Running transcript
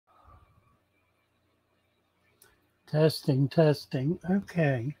Testing, testing.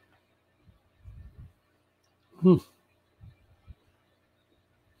 Okay.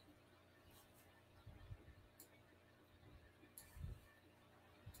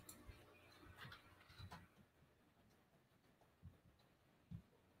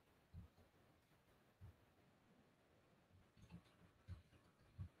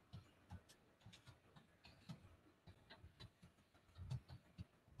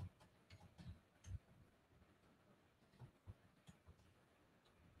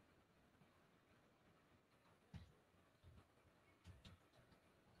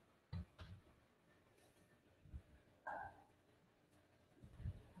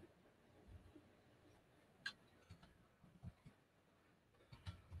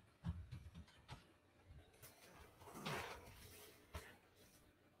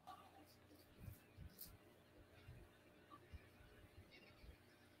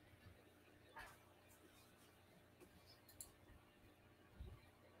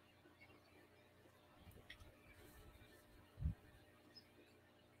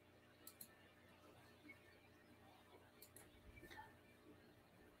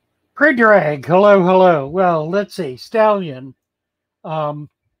 Pre-drag. Hello, hello. Well, let's see. Stallion.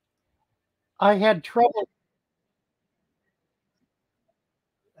 Um, I had trouble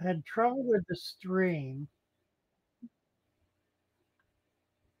with the stream.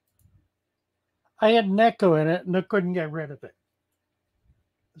 I had an echo in it and I couldn't get rid of it.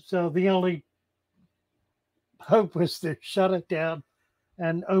 So the only hope was to shut it down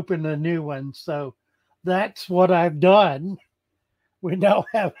and open a new one. So that's what I've done. We now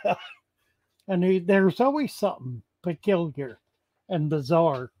have there's always something peculiar and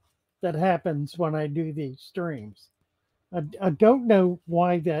bizarre that happens when I do these streams. I don't know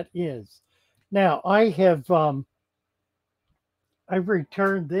why that is. Now I've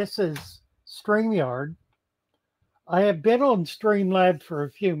returned. This is StreamYard. I have been on Streamlab for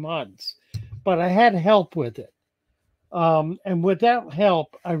a few months, but I had help with it. And without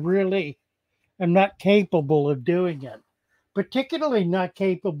help, I really am not capable of doing it, particularly not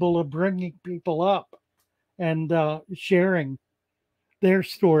capable of bringing people up and sharing their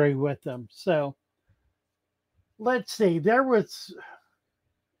story with them. So let's see. There was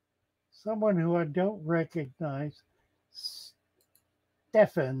someone who I don't recognize.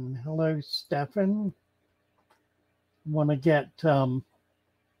 Stefan. Hello, Stefan. Want to get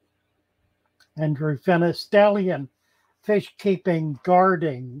Andrew Fenna, Stallion, fish keeping,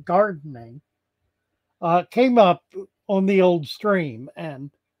 gardening, came up on the old stream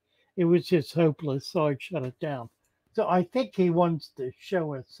and it was just hopeless. So I shut it down. So I think he wants to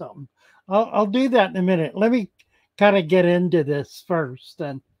show us something. I'll do that in a minute. Let me kind of get into this first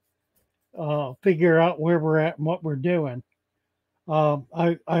and figure out where we're at and what we're doing.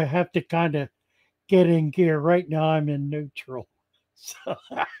 I have to kind of get in gear. Right now I'm in neutral. So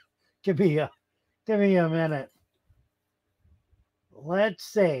give me a minute. Let's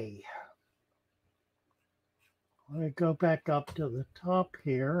see. Let me go back up to the top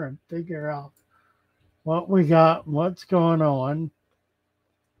here and figure out what we got, what's going on.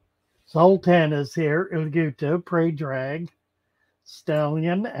 Sultan is here, Ilguto, Prey Drag,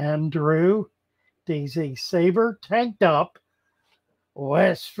 Stallion, Andrew, Daisy Saber, Tanked Up,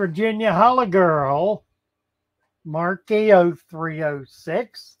 West Virginia Hollow Girl, Marky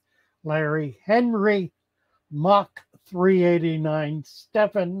 0306, Larry Henry, Mach 389,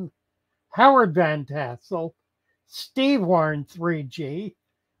 Stefan, Howard Van Tassel, Steve Warren 3G,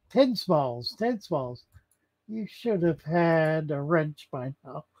 Tin Smalls. You should have had a wrench by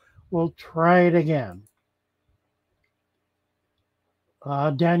now. We'll try it again.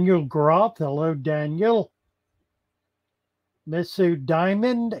 Daniel Groth. Hello, Daniel. Missu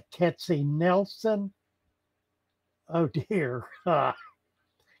Diamond. Ketsy Nelson. Oh, dear.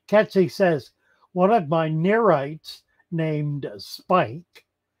 Ketsy says, one of my neorites named Spike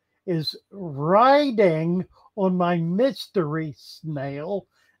is riding on my mystery snail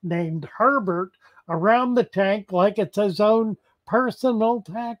named Herbert around the tank like it's his own personal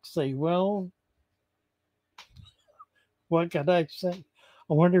taxi. Well, what can I say?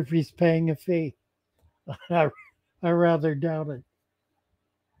 I wonder if he's paying a fee. I rather doubt it.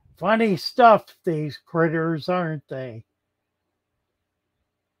 Funny stuff, these critters, aren't they?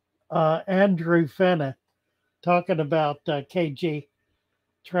 Andrew Fenna talking about KG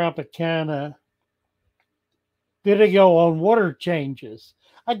Tropicana video on water changes.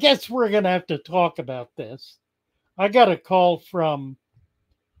 I guess we're going to have to talk about this. I got a call from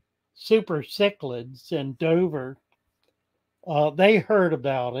Super Cichlids in Dover. They heard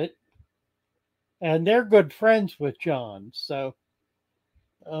about it, and they're good friends with John. So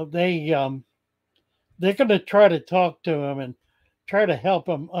they they're going to try to talk to him and try to help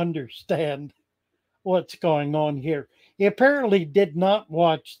him understand what's going on here. He apparently did not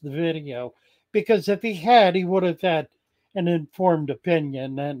watch the video because if he had, he would have had an informed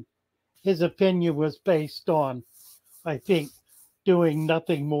opinion, and his opinion was based on, I think, doing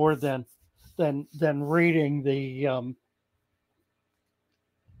nothing more than reading the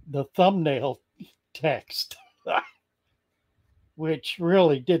thumbnail text, which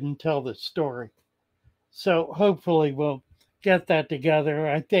really didn't tell the story. So hopefully we'll get that together.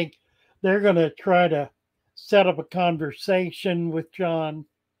 I think they're going to try to set up a conversation with John.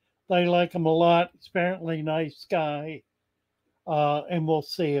 They like him a lot. He's apparently a nice guy. And we'll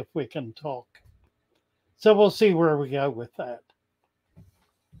see if we can talk. So we'll see where we go with that.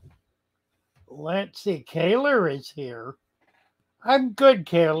 Let's see. Kaylor is here. I'm good,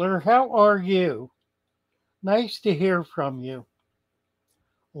 Kaylor. How are you? Nice to hear from you.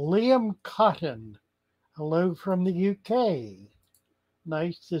 Liam Cotton. Hello from the UK.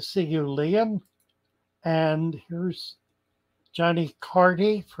 Nice to see you, Liam. And here's Johnny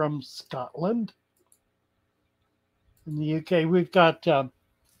Carty from Scotland. In the UK, we've got a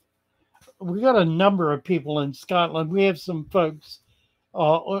number of people in Scotland. We have some folks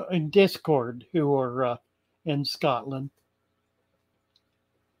in Discord who are in Scotland.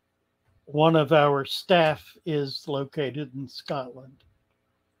 One of our staff is located in Scotland.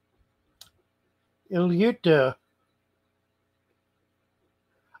 Ilyuta.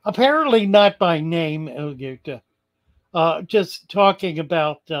 Apparently not by name, Ilyuta. Just talking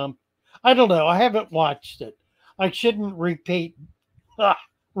about, I don't know, I haven't watched it. I shouldn't repeat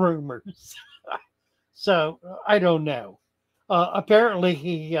rumors. So, I don't know. Apparently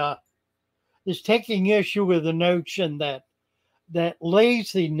he is taking issue with the notion that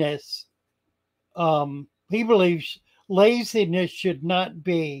laziness, he believes laziness should not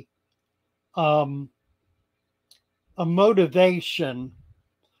be a motivation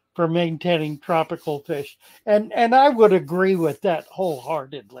for maintaining tropical fish. And I would agree with that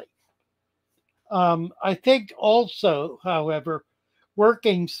wholeheartedly. I think also, however,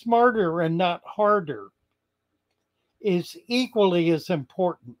 working smarter and not harder is equally as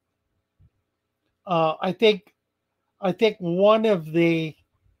important. I think one of the,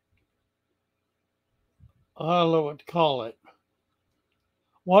 I don't know what to call it,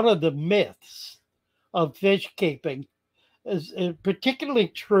 one of the myths of fish keeping is particularly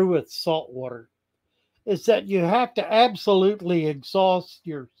true with saltwater, is that you have to absolutely exhaust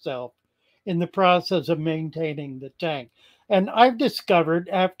yourself in the process of maintaining the tank. And I've discovered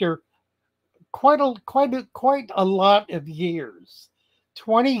after quite a lot of years,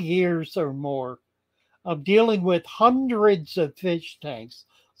 20 years or more of dealing with hundreds of fish tanks,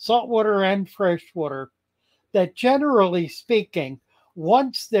 saltwater and freshwater, that generally speaking,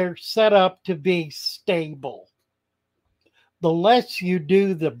 once they're set up to be stable, the less you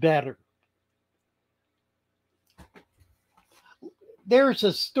do, the better. There's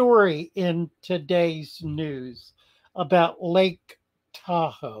a story in today's news about Lake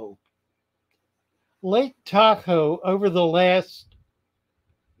Tahoe. Lake Tahoe, over the last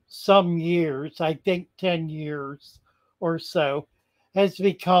some years, I think 10 years or so, has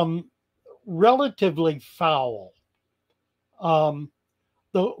become relatively foul. The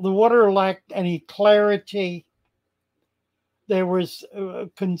water lacked any clarity. There was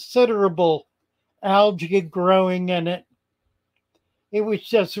considerable algae growing in it. It was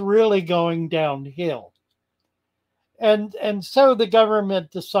just really going downhill. And so the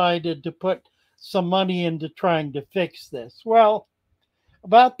government decided to put some money into trying to fix this. Well,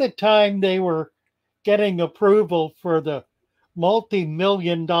 about the time they were getting approval for the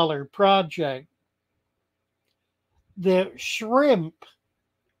multi-million-dollar project, the shrimp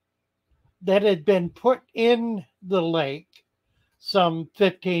that had been put in the lake some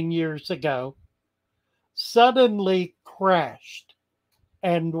 15 years ago suddenly crashed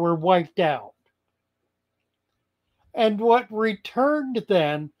and were wiped out. And what returned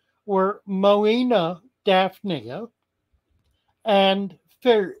then were Moina daphnia and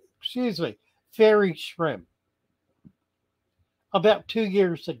fairy shrimp. About 2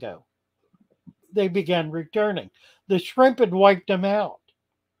 years ago, they began returning. The shrimp had wiped them out.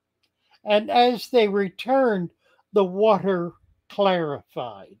 And as they returned, the water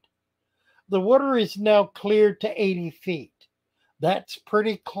clarified. The water is now clear to 80 feet. That's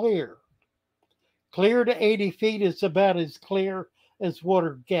pretty clear. Clear to 80 feet is about as clear as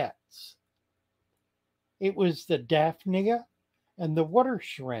water gets. It was the daphnia and the water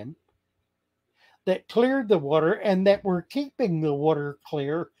shrimp that cleared the water and that were keeping the water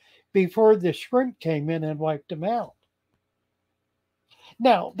clear before the shrimp came in and wiped them out.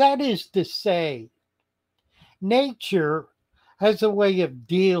 Now, that is to say Nature has a way of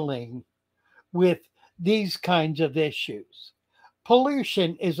dealing with these kinds of issues.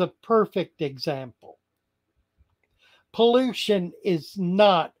 Pollution is a perfect example. Pollution is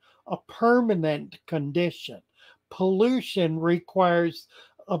not a permanent condition. Pollution requires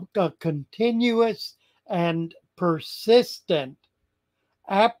a continuous and persistent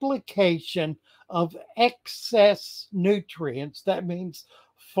application of excess nutrients. That means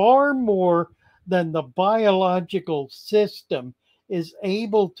far more than the biological system is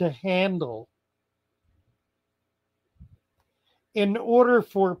able to handle in order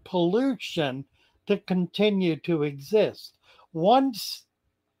for pollution to continue to exist. Once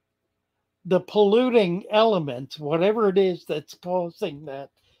the polluting elements, whatever it is that's causing that,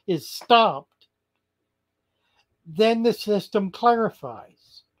 is stopped, then the system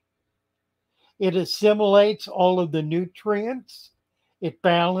clarifies. It assimilates all of the nutrients, it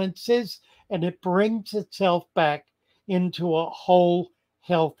balances, and it brings itself back into a whole,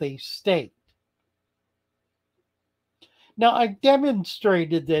 healthy state. Now, I've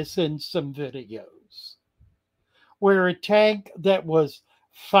demonstrated this in some videos where a tank that was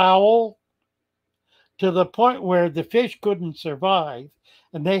foul to the point where the fish couldn't survive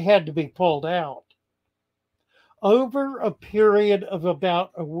and they had to be pulled out, over a period of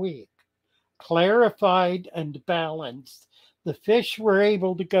about a week, clarified and balanced, the fish were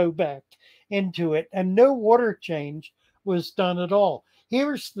able to go back into it and no water change was done at all.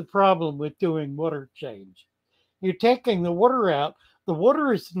 Here's the problem with doing water change. You're taking the water out. The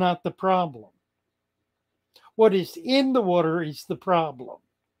water is not the problem. What is in the water is the problem.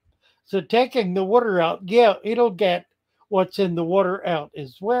 So taking the water out, yeah, it'll get what's in the water out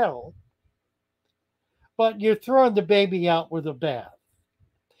as well. But you're throwing the baby out with a bath.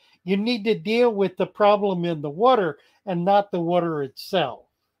 You need to deal with the problem in the water and not the water itself.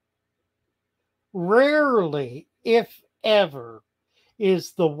 Rarely, if ever,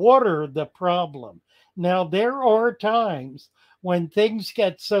 is the water the problem. Now, there are times when things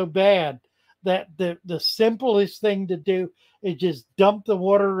get so bad that the simplest thing to do is just dump the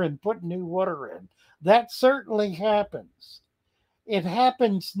water and put new water in. That certainly happens. It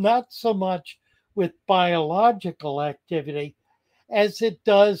happens not so much with biological activity as it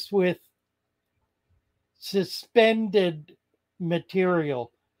does with suspended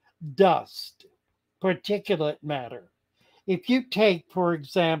material, dust, particulate matter. If you take, for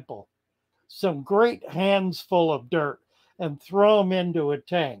example, some great hands full of dirt and throw them into a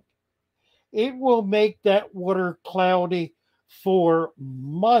tank, it will make that water cloudy for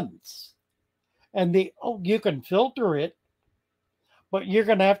months. And you can filter it, but you're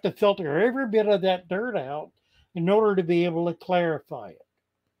going to have to filter every bit of that dirt out in order to be able to clarify it.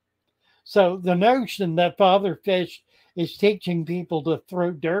 So the notion that Father Fish is teaching people to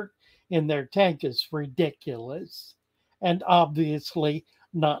throw dirt in their tank is ridiculous and obviously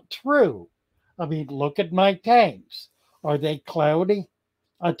not true. I mean, look at my tanks. Are they cloudy?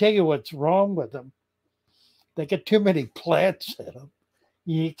 I'll tell you what's wrong with them. They get too many plants in them.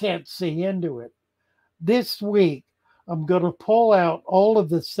 You can't see into it. This week, I'm going to pull out all of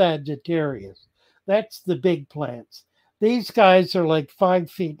the Sagittarius. That's the big plants. These guys are like 5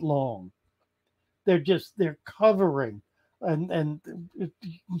 feet long. They're covering. And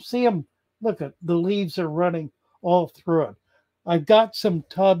you see them, look at the leaves are running all through it. I've got some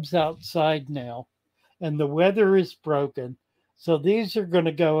tubs outside now, and the weather is broken. So these are going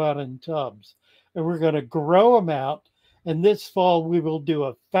to go out in tubs, and we're going to grow them out. And this fall, we will do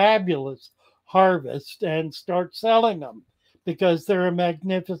a fabulous harvest and start selling them because they're a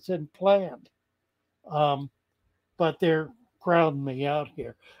magnificent plant. But they're crowding me out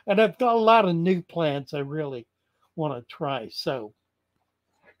here. And I've got a lot of new plants I really want to try. So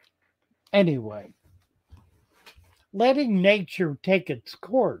anyway, letting nature take its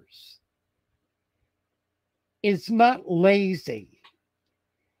course is not lazy.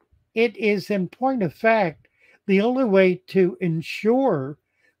 It is, in point of fact, the only way to ensure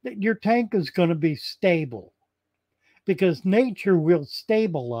that your tank is going to be stable, because nature will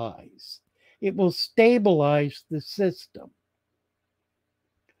stabilize. It will stabilize the system.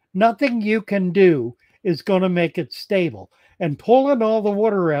 Nothing you can do is going to make it stable. And pulling all the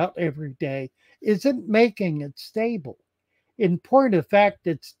water out every day isn't making it stable. In point of fact,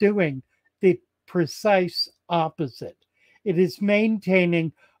 it's doing the precise opposite. It is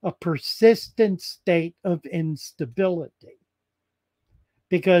maintaining a persistent state of instability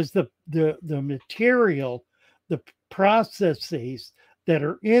because the material, the processes that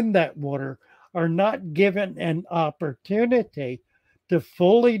are in that water are not given an opportunity to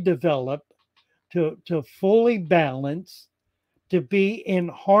fully develop, to fully balance, to be in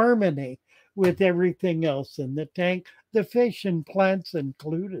harmony with everything else in the tank, the fish and plants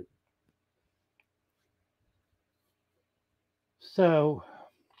included. So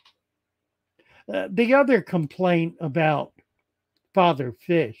the other complaint about Father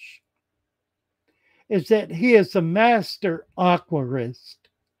Fish is that he is a master aquarist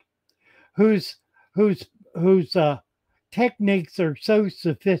whose whose whose techniques are so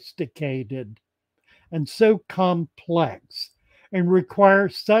sophisticated and so complex and require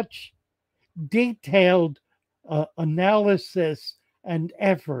such detailed analysis and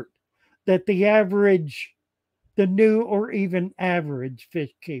effort that the new or even average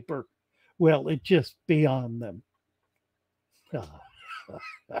fish keeper, well, it's just beyond them.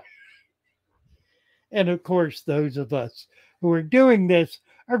 And of course, those of us who are doing this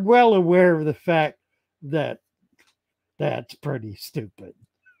are well aware of the fact that that's pretty stupid.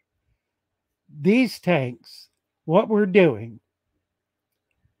 These tanks, what we're doing,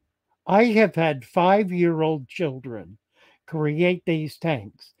 I have had 5-year-old children create these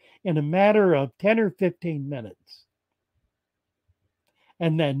tanks in a matter of 10 or 15 minutes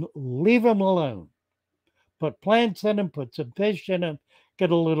and then leave them alone. Put plants in them, put some fish in them,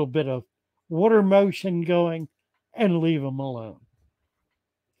 get a little bit of water motion going, and leave them alone.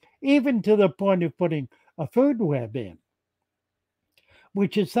 Even to the point of putting a food web in,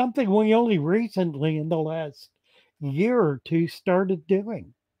 which is something we only recently in the last year or two started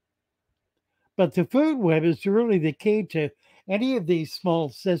doing. But the food web is really the key to any of these small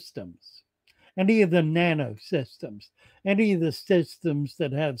systems, any of the nano systems, any of the systems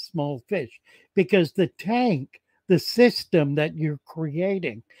that have small fish, because the tank, the system that you're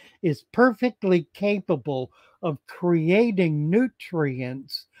creating, is perfectly capable of creating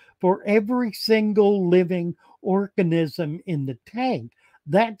nutrients for every single living organism in the tank.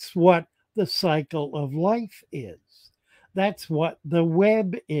 That's what the cycle of life is. That's what the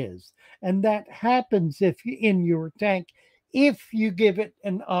web is. And that happens if you, in your tank, if you give it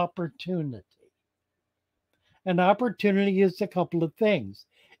an opportunity. An opportunity is a couple of things.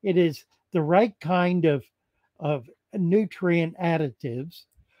 It is the right kind of nutrient additives,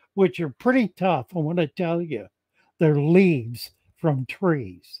 which are pretty tough. I want to tell you, they're leaves from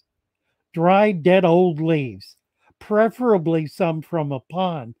trees, dry, dead old leaves, preferably some from a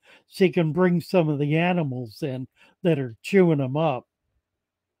pond, so you can bring some of the animals in that are chewing them up.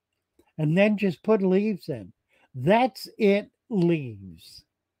 And then just put leaves in. That's it, leaves.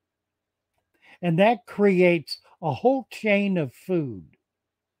 And that creates a whole chain of food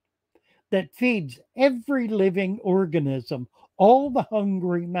that feeds every living organism, all the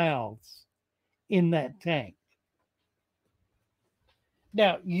hungry mouths in that tank.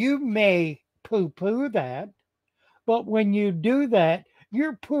 Now, you may poo poo that, but when you do that,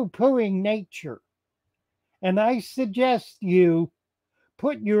 you're poo pooing nature. And I suggest you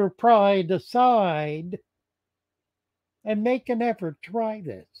put your pride aside and make an effort. Try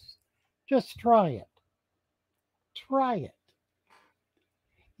this. Just try it. Try it.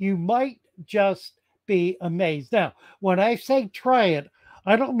 You might just be amazed. Now, when I say try it,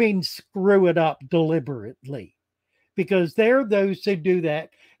 I don't mean screw it up deliberately, because there are those who do that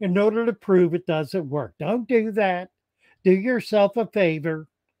in order to prove it doesn't work. Don't do that. Do yourself a favor.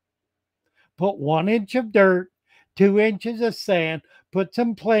 Put 1 inch of dirt, 2 inches of sand, put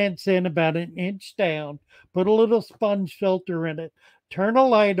some plants in about an inch down, put a little sponge filter in it, turn a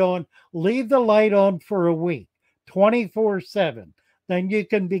light on, leave the light on for a week, 24/7. Then you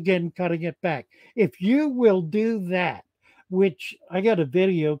can begin cutting it back. If you will do that, which I got a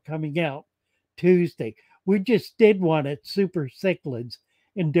video coming out Tuesday. We just did one at Super Cichlids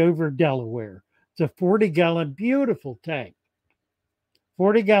in Dover, Delaware. It's a 40-gallon, beautiful tank.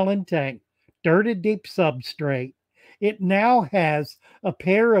 40-gallon tank, dirted deep substrate. It now has a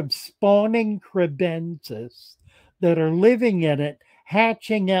pair of spawning crebensis that are living in it,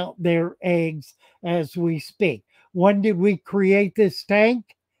 hatching out their eggs as we speak. When did we create this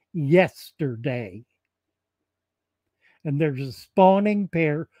tank? Yesterday. And there's a spawning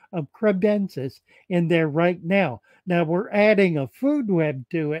pair of crebensis in there right now. Now we're adding a food web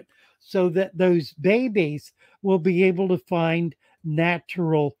to it so that those babies will be able to find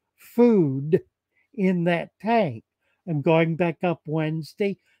natural food in that tank. I'm going back up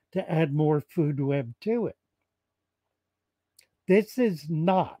Wednesday to add more food web to it. This is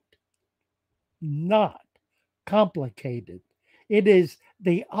not complicated. It is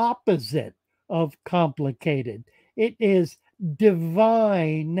the opposite of complicated. It is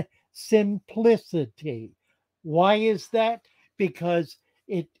divine simplicity. Why is that? Because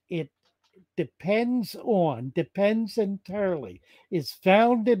it depends entirely, is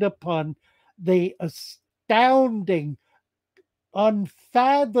founded upon the astounding,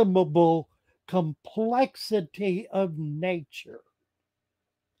 unfathomable complexity of nature.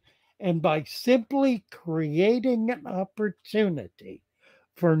 And by simply creating an opportunity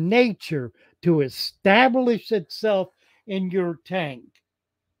for nature to establish itself in your tank,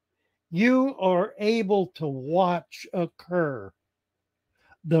 you are able to watch occur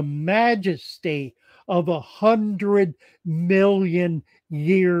the majesty of 100 million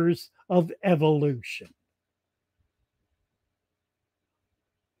years of evolution.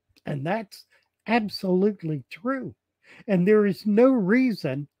 And that's absolutely true. And there is no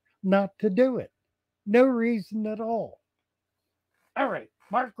reason not to do it. No reason at all. All right,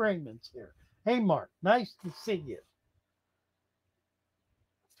 Mark Raymond's here. Hey, Mark, nice to see you.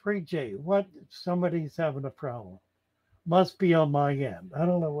 3J, what? Somebody's having a problem. Must be on my end. I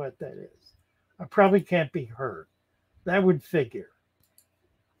don't know what that is. I probably can't be heard. That would figure.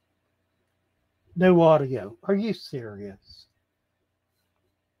 No audio. Are you serious?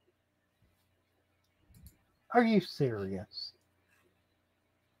 Are you serious?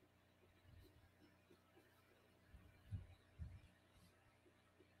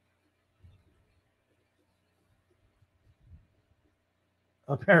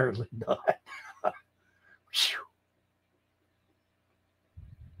 Apparently not.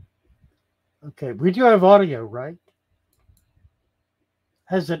 Okay, we do have audio, right?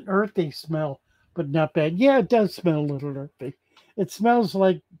 Has an earthy smell, but not bad. Yeah, it does smell a little earthy. It smells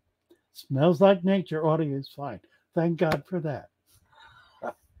like nature. Audio is fine. Thank God for that.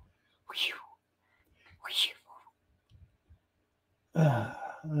 All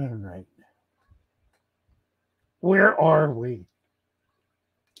right. Where are we?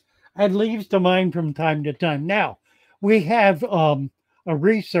 Add leaves to mine from time to time. Now, we have a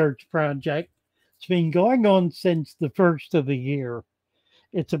research project. It's been going on since the first of the year.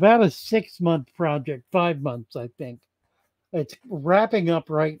 It's about a 6-month project, 5 months, I think. It's wrapping up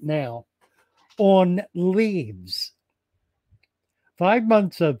right now on leaves. 5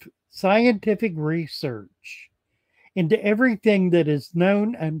 months of scientific research into everything that is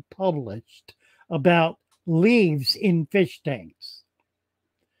known and published about leaves in fish tanks.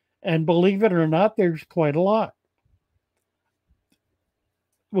 And believe it or not, there's quite a lot.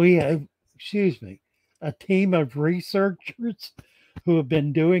 We have, a team of researchers who have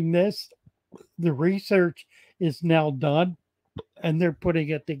been doing this. The research is now done and they're putting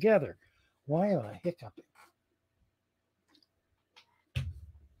it together. Why am I hiccuping?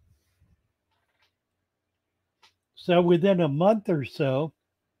 So within a month or so,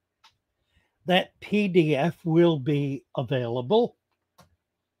 that PDF will be available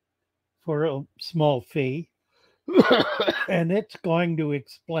for a small fee. And it's going to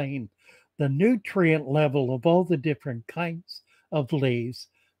explain the nutrient level of all the different kinds of leaves,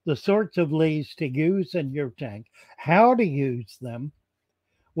 the sorts of leaves to use in your tank, how to use them,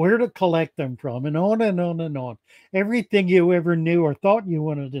 where to collect them from, and on and on and on. Everything you ever knew or thought you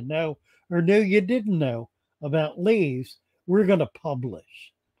wanted to know or knew you didn't know about leaves, we're going to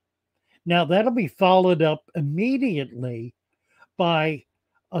publish. Now, that'll be followed up immediately by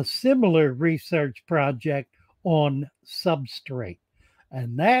a similar research project on substrate.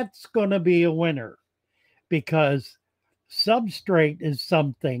 And that's going to be a winner because substrate is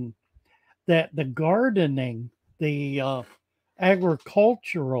something that the gardening, the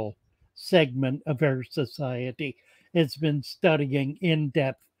agricultural segment of our society has been studying in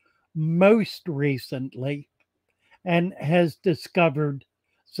depth most recently and has discovered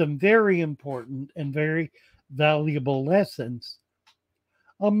some very important and very valuable lessons,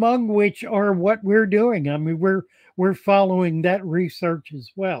 among which are what we're doing. I mean, we're following that research as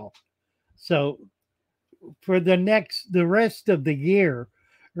well. So for the rest of the year,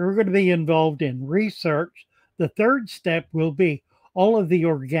 we're going to be involved in research. The third step will be all of the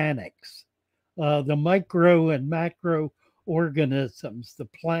organics, the micro and macro organisms, the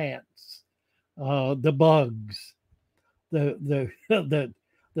plants, the bugs, the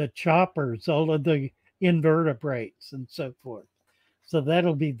choppers, all of the invertebrates, and so forth. So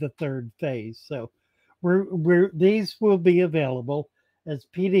that'll be the third phase. So these will be available as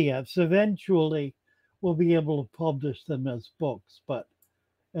PDFs. Eventually, we'll be able to publish them as books, but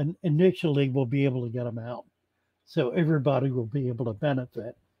initially we'll be able to get them out. So everybody will be able to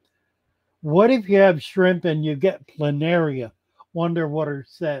benefit. What if you have shrimp and you get planaria? Wonderwater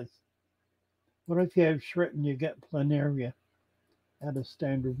says. What if you have shrimp and you get planaria at a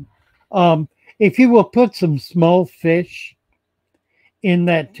standard? If you will put some small fish in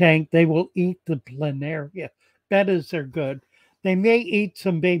that tank, they will eat the planaria. Bettas are good. They may eat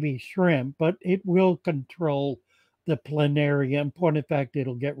some baby shrimp, but it will control the planaria. In point of fact,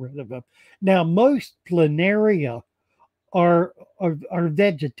 it'll get rid of them. Now, most planaria are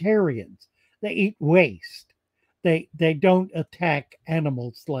vegetarians. They eat waste. They don't attack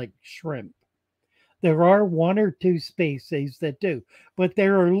animals like shrimp. There are one or two species that do, but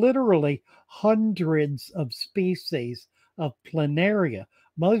there are literally hundreds of species of planaria.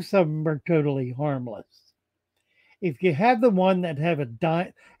 Most of them are totally harmless. If you have the one that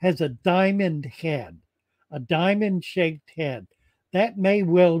has a diamond head, a diamond shaped head, that may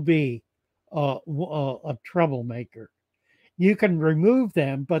well be a troublemaker. You can remove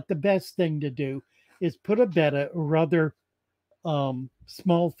them, but the best thing to do is put a betta or other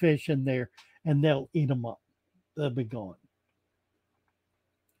small fish in there, and they'll eat them up. They'll be gone.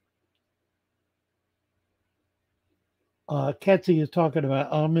 Ketsy is talking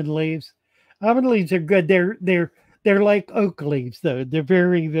about almond leaves. Almond leaves are good. They're like oak leaves, though. They're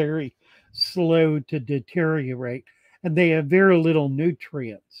very, very slow to deteriorate, and they have very little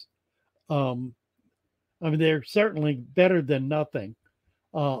nutrients. Um, I mean, they're certainly better than nothing.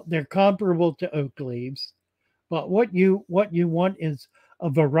 They're comparable to oak leaves, but what you want is a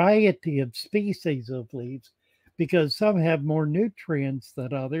variety of species of leaves because some have more nutrients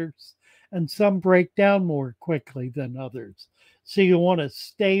than others and some break down more quickly than others. So you want a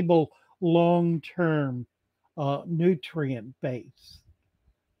stable, long-term nutrient base.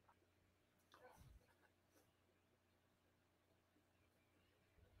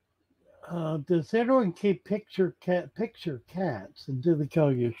 Does anyone keep picture cats, and do they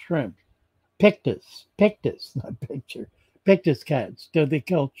call you shrimp? Pictus, not picture. Pictus cats. Do they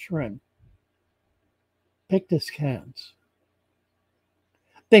call shrimp? Pictus cats.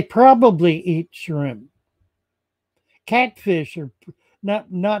 They probably eat shrimp. Catfish are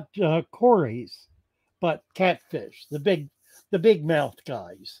not cories, but catfish. The big mouth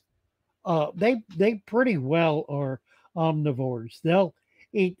guys. They pretty well are omnivores. They'll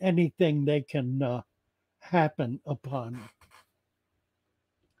eat anything they can happen upon.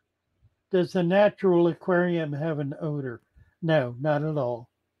 Does a natural aquarium have an odor? No, not at all.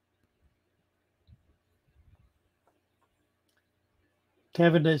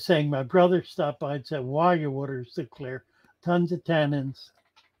 Kevin is saying my brother stopped by and said, "Why your water is so clear? Tons of tannins,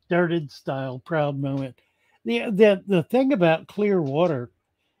 dirted style, proud moment." The thing about clear water,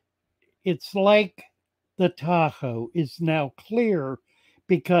 it's like the Tahoe is now clear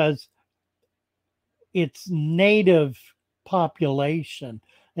because its native population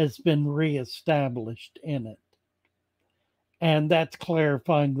has been reestablished in it. And that's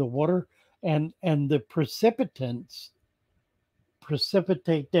clarifying the water and the precipitants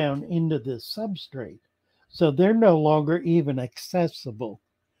precipitate down into the substrate. So they're no longer even accessible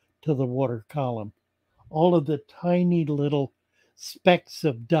to the water column. All of the tiny little specks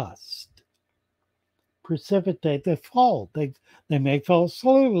of dust precipitate, they fall. They may fall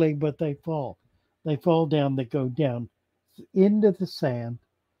slowly, but they fall. They fall down, they go down into the sand,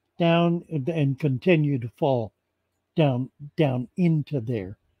 down and continue to fall down into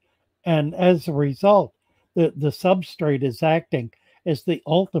there. And as a result, the substrate is acting as the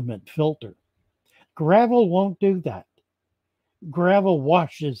ultimate filter. Gravel won't do that. Gravel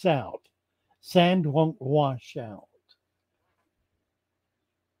washes out. Sand won't wash out.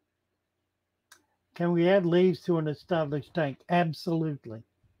 Can we add leaves to an established tank? Absolutely.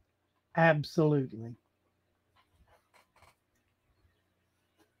 Absolutely.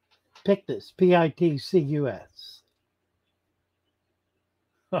 Pictus, Pitcus.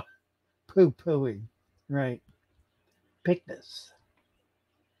 Poo pooing. Right. Pictus.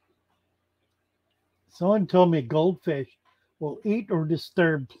 Someone told me goldfish will eat or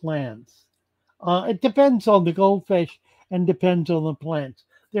disturb plants. It depends on the goldfish and depends on the plants.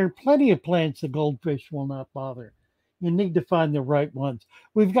 There are plenty of plants the goldfish will not bother. You need to find the right ones.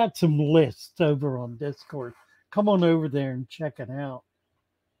 We've got some lists over on Discord. Come on over there and check it out.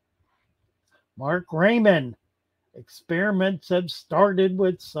 Mark Raymond, experiments have started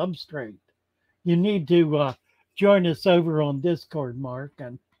with substrate. You need to join us over on Discord, Mark,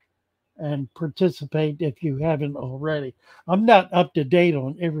 and participate if you haven't already. I'm not up to date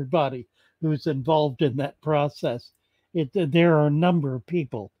on everybody who's involved in that process. There are a number of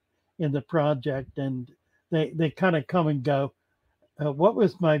people in the project, and they kind of come and go. What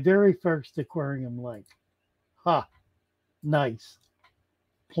was my very first aquarium like? Ha, nice.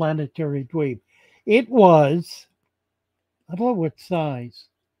 Planetary dweeb. It was, I don't know what size.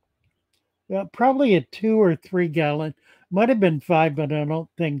 Probably a 2 or 3 gallon. Might have been 5, but I don't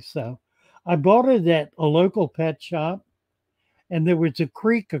think so. I bought it at a local pet shop, and there was a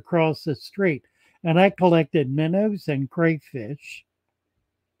creek across the street, and I collected minnows and crayfish.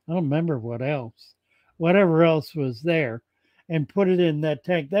 I don't remember what else. Whatever else was there, and put it in that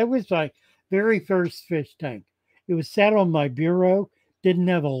tank. That was my very first fish tank. It was sat on my bureau, didn't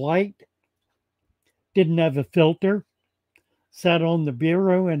have a light, Didn't have a filter. Sat on the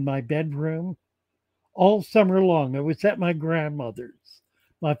bureau in my bedroom all summer long. I was at my grandmother's,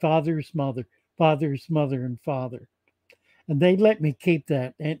 my father's mother and father, and they let me keep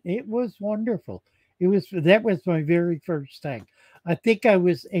that, and it was wonderful. That was my very first tank. I think I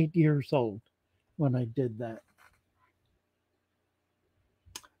was 8 years old when I did that.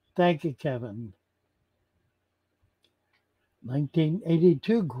 Thank you, Kevin.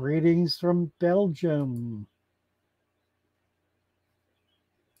 1982, greetings from Belgium.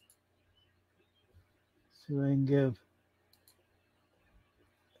 So I can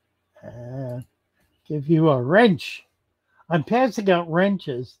uh, give you a wrench. I'm passing out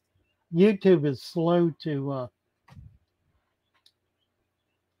wrenches. YouTube is slow to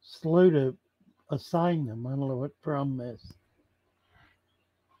assign them. I don't know what problem is.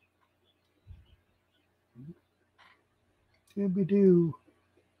 Scooby-Doo.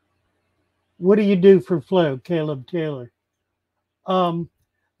 What do you do for flow, Caleb Taylor? Um,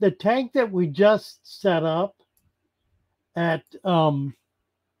 the tank that we just set up at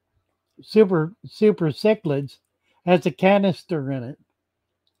Super Cichlids has a canister in it.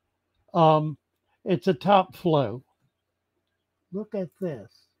 Um, it's a top flow. Look at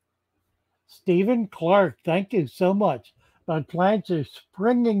this. Stephen Clark, thank you so much. My plants are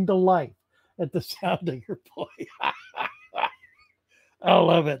springing to life at the sound of your voice. I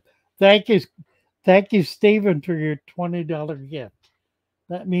love it. Thank you. Thank you, Stephen, for your $20 gift.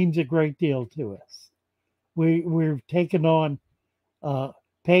 That means a great deal to us. We've taken on uh,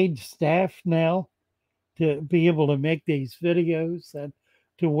 paid staff now to be able to make these videos and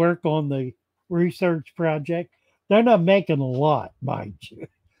to work on the research project. They're not making a lot, mind you.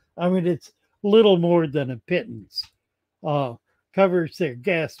 I mean, it's little more than a pittance. Uh, Covers their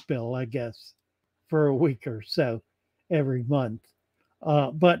gas bill, I guess, for a week or so every month.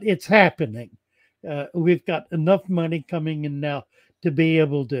 But it's happening. We've got enough money coming in now to be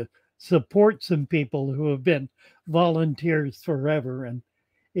able to support some people who have been volunteers forever, and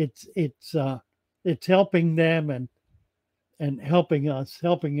it's helping them and helping us,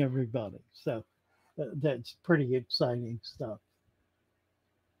 helping everybody. So that's pretty exciting stuff.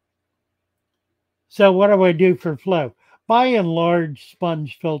 So what do I do for flow? By and large,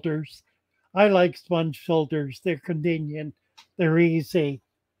 sponge filters. I like sponge filters. They're convenient. They're easy.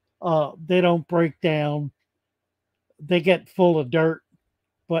 They don't break down. They get full of dirt,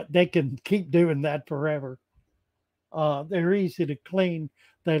 but they can keep doing that forever. They're easy to clean.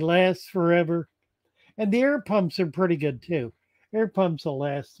 They last forever. And the air pumps are pretty good too. Air pumps will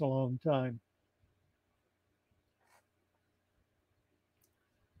last a long time.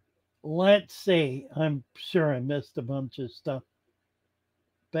 Let's see. I'm sure I missed a bunch of stuff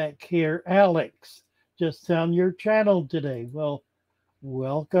back here. Alex, just found your channel today. Well,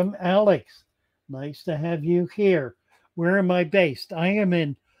 welcome, Alex. Nice to have you here. Where am I based? I am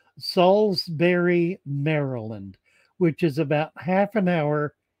in Salisbury, Maryland, which is about half an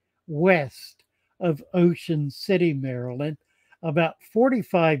hour west of Ocean City, Maryland, about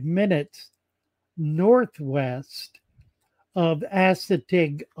 45 minutes northwest of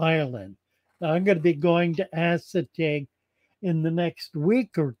Assateague Island. Now, I'm going to be going to Assateague in the next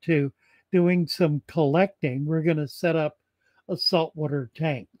week or two doing some collecting. We're going to set up a saltwater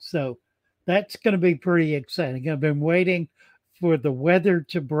tank. So that's going to be pretty exciting. I've been waiting for the weather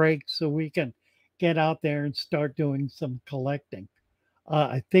to break so we can get out there and start doing some collecting.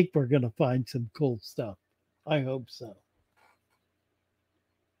 I think we're going to find some cool stuff. I hope so.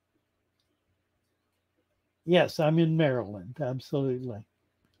 Yes, I'm in Maryland. Absolutely.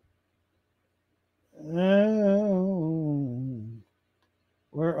 Oh,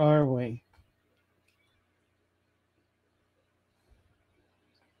 where are we?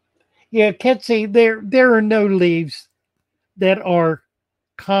 Yeah, Ketsy, there are no leaves that are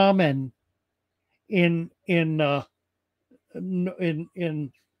common in in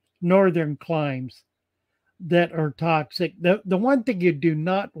northern climes that are toxic. The one thing you do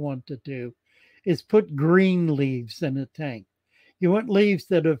not want to do is put green leaves in a tank. You want leaves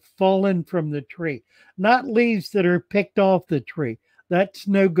that have fallen from the tree, not leaves that are picked off the tree. That's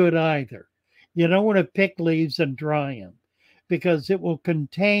no good either. You don't want to pick leaves and dry them because it will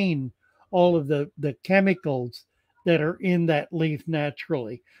contain all of the chemicals that are in that leaf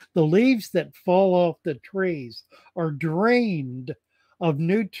naturally. The leaves that fall off the trees are drained of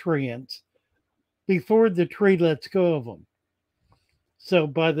nutrients before the tree lets go of them. So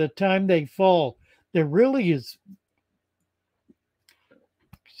by the time they fall, there really is,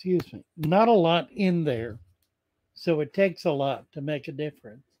 excuse me, not a lot in there. So it takes a lot to make a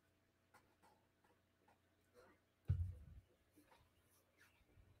difference.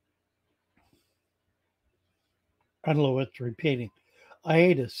 I don't know what's repeating. I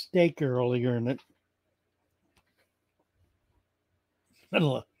ate a steak earlier and I don't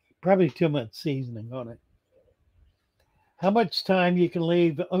know, probably too much seasoning on it. How much time you can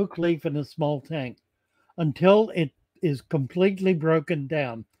leave oak leaf in a small tank? Until it is completely broken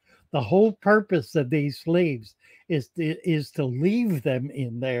down. The whole purpose of these leaves is to leave them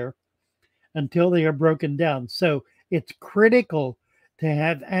in there until they are broken down. So it's critical to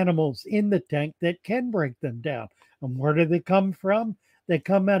have animals in the tank that can break them down. And where do they come from? They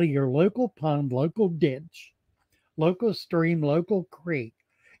come out of your local pond, local ditch, local stream, local creek.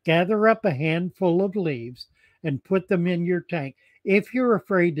 Gather up a handful of leaves and put them in your tank. If you're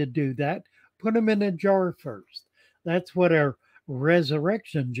afraid to do that, put them in a jar first. That's what our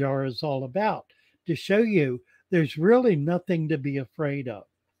resurrection jar is all about, to show you there's really nothing to be afraid of.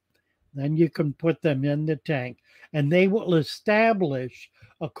 Then you can put them in the tank and they will establish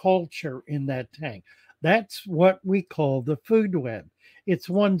a culture in that tank. That's what we call the food web. It's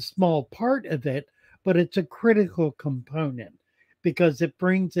one small part of it, but it's a critical component because it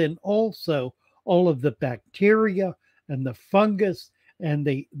brings in also all of the bacteria and the fungus and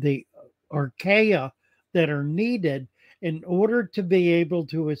the archaea that are needed in order to be able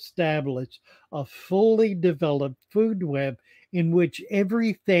to establish a fully developed food web in which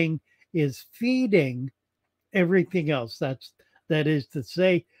everything is feeding everything else. That is to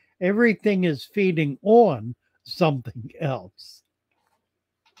say, everything is feeding on something else.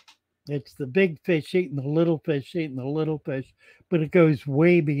 It's the big fish eating the little fish eating the little fish, but it goes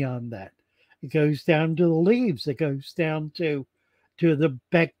way beyond that. It goes down to the leaves. It goes down to the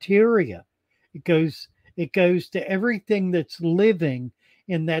bacteria. It goes to everything that's living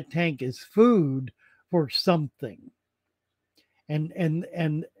in that tank is food for something. And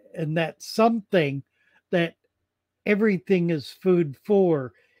that something that everything is food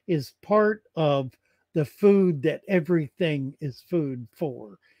for is part of the food that everything is food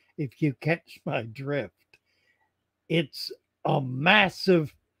for. If you catch my drift, it's a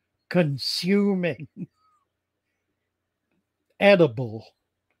massive consuming edible.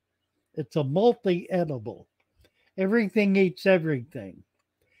 It's a multi-edible. Everything eats everything.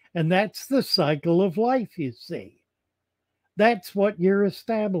 And that's the cycle of life, you see. That's what you're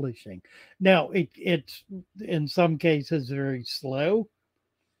establishing. Now, it's in some cases very slow,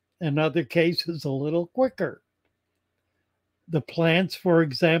 in other cases a little quicker. The plants, for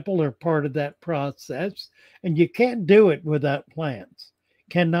example, are part of that process, and you can't do it without plants.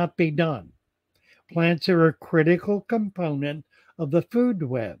 Cannot be done. Plants are a critical component of the food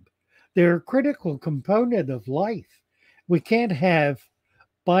web. They're a critical component of life. We can't have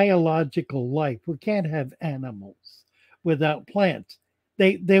biological life. We can't have animals without plants.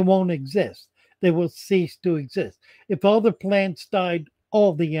 They won't exist. They will cease to exist. If all the plants died,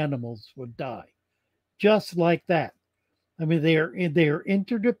 all the animals would die. Just like that. I mean, they are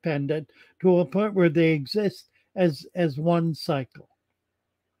interdependent to a point where they exist as one cycle.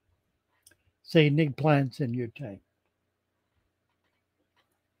 So you need plants in your tank.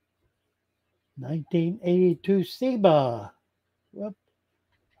 1982 SEBA. Whoop.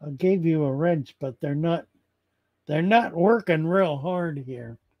 I gave you a wrench, but they're not working real hard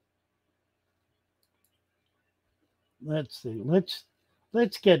here. Let's see.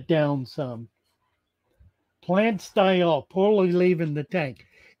 Let's get down some. Plants die off, poorly leaving the tank.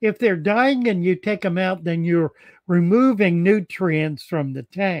 If they're dying and you take them out, then you're removing nutrients from the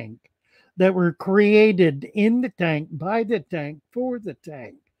tank that were created in the tank, by the tank, for the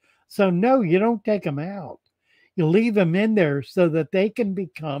tank. So no, you don't take them out. You leave them in there so that they can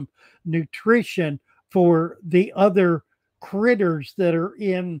become nutrition for the other critters that are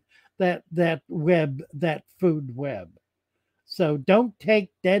in that web, that food web. So don't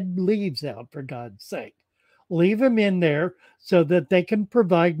take dead leaves out, for God's sake. Leave them in there so that they can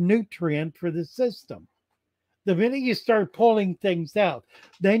provide nutrient for the system. The minute you start pulling things out,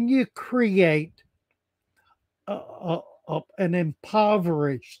 then you create an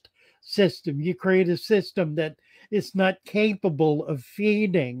impoverished system. You create a system that is not capable of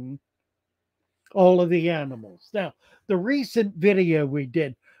feeding all of the animals. Now, the recent video we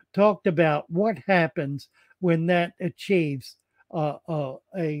did talked about what happens when that achieves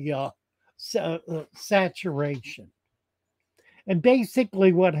saturation. And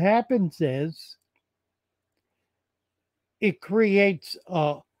basically what happens is it creates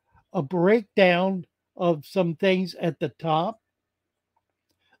a breakdown of some things at the top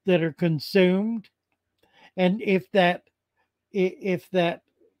that are consumed. And if that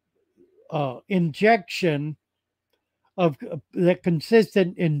injection of that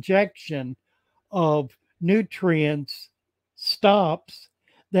consistent injection of nutrients stops,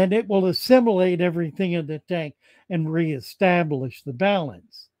 then it will assimilate everything in the tank and reestablish the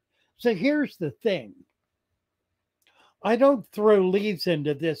balance. So here's the thing. I don't throw leaves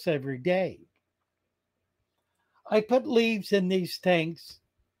into this every day. I put leaves in these tanks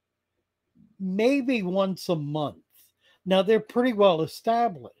maybe once a month. Now they're pretty well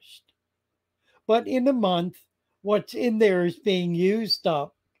established, but in a month, what's in there is being used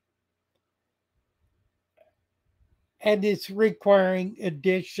up and it's requiring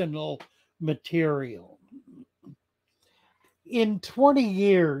additional material. In 20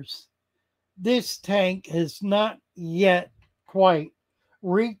 years, this tank has not yet quite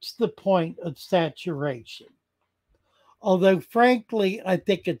reached the point of saturation. Although, frankly, I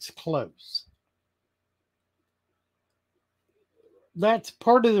think it's close. That's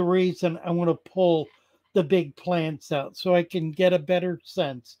part of the reason I want to pull the big plants out so I can get a better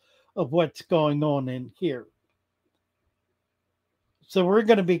sense of what's going on in here. So we're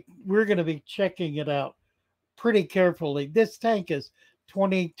going to be checking it out pretty carefully. This tank is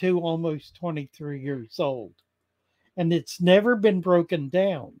 22, almost 23 years old, and it's never been broken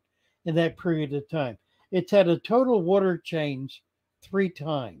down in that period of time. It's had a total water change 3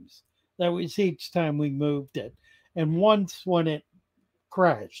 times. That was each time we moved it. And once when it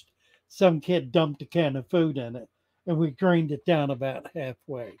crashed, some kid dumped a can of food in it, and we drained it down about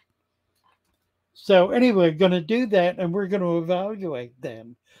halfway. So anyway, going to do that, and we're going to evaluate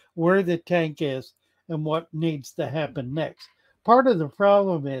then where the tank is and what needs to happen next. Part of the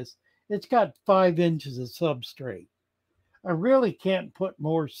problem is it's got 5 inches of substrate. I really can't put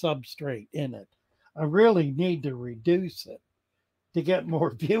more substrate in it. I really need to reduce it to get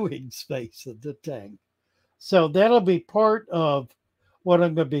more viewing space in the tank. So that'll be part of what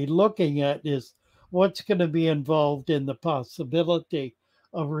I'm going to be looking at is what's going to be involved in the possibility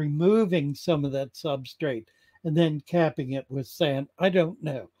of removing some of that substrate and then capping it with sand. I don't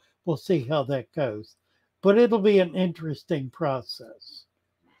know. We'll see how that goes. But it'll be an interesting process.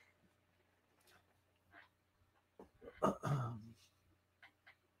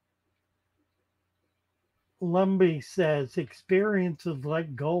 Lumbee says, experience is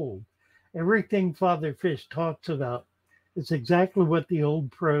like gold. Everything Father Fish talks about is exactly what the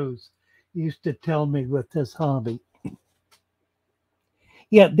old pros used to tell me with this hobby.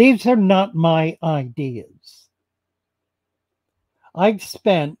 Yeah, these are not my ideas. I've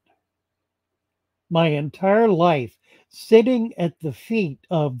spent my entire life sitting at the feet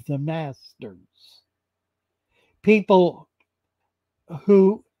of the masters, people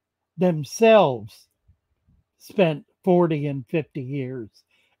who themselves spent 40 and 50 years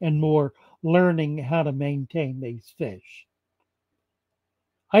and more learning how to maintain these fish.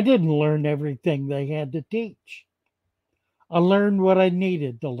 I didn't learn everything they had to teach. I learned what I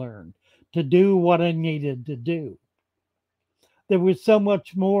needed to learn, to do what I needed to do. There was so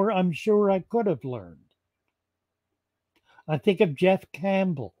much more I'm sure I could have learned. I think of Jeff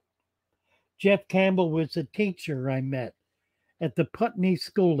Campbell. Jeff Campbell was a teacher I met at the Putney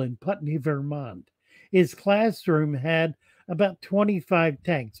School in Putney, Vermont. His classroom had about 25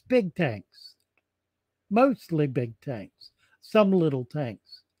 tanks, big tanks, mostly big tanks, some little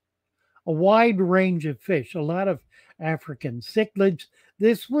tanks, a wide range of fish, a lot of African cichlids.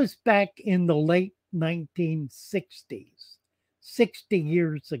 This was back in the late 1960s, 60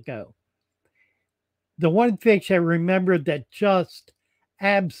 years ago. The one fish I remember that just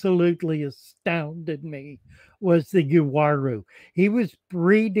absolutely astounded me was the uaru. He was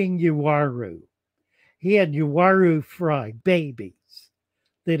breeding uaru. He had uaru fry babies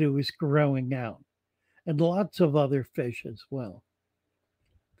that he was growing out, and lots of other fish as well.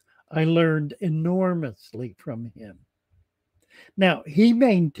 I learned enormously from him. Now, he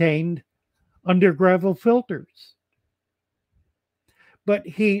maintained under gravel filters, but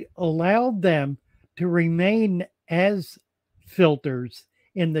he allowed them to remain as filters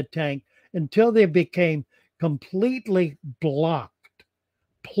in the tank until they became completely blocked,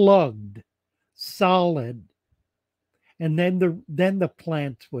 plugged, solid, and then the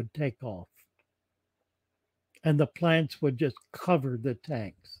plants would take off, and the plants would just cover the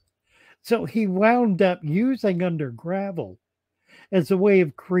tanks. So he wound up using under gravel as a way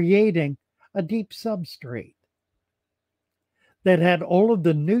of creating a deep substrate that had all of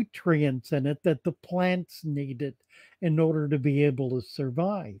the nutrients in it that the plants needed in order to be able to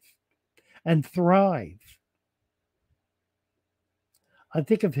survive and thrive. I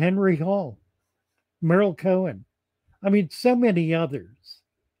think of Henry Hall, Merle Cohen. I mean, so many others.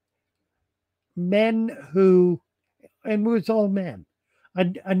 Men who, and it was all men.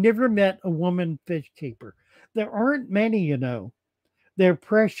 I never met a woman fish keeper. There aren't many, you know. They're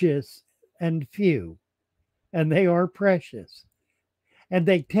precious and few, and they are precious. And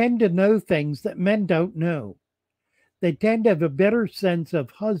they tend to know things that men don't know. They tend to have a better sense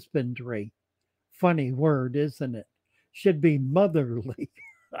of husbandry. Funny word, isn't it? Should be motherly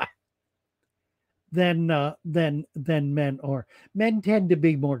than men are. Men tend to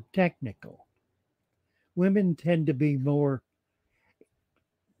be more technical. Women tend to be more,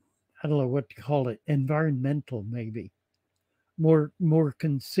 I don't know what to call it, environmental maybe. More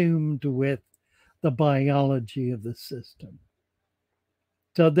consumed with the biology of the system.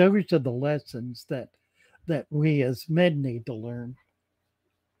 So those are the lessons that we as men need to learn.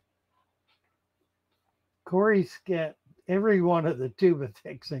 Corey's got every one of the tuba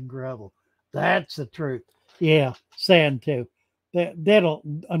fixing gravel. That's the truth. Yeah, sand too. That'll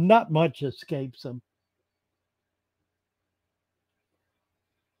not much escapes them.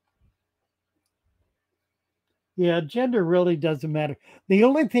 Yeah, gender really doesn't matter. The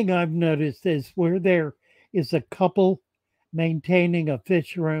only thing I've noticed is where there is a couple maintaining a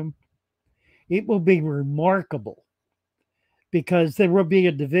fish room, it will be remarkable because there will be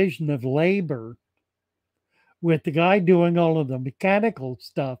a division of labor with the guy doing all of the mechanical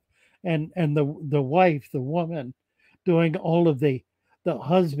stuff and the wife, the woman, doing all of the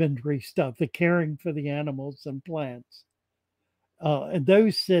husbandry stuff, the caring for the animals and plants. And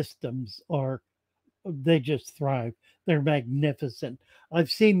those systems are they just thrive. They're magnificent.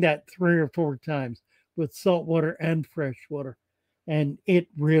 I've seen that 3 or 4 times with saltwater and freshwater, and it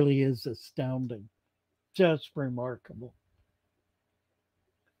really is astounding. Just remarkable.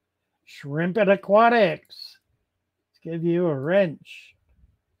 Shrimp and aquatics. Let's give you a wrench.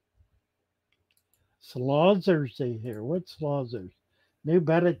 Slauzers here. What's Slauzers? New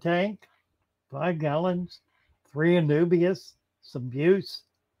betta tank, 5 gallons, 3 Anubias, some Buse,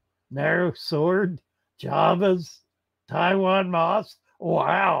 narrow sword, Javas, Taiwan moss.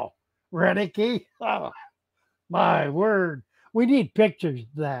 Wow. Renicky. Oh, my word. We need pictures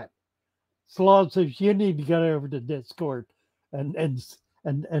of that. Slauzers, you need to get over to Discord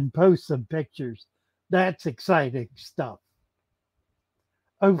and post some pictures. That's exciting stuff.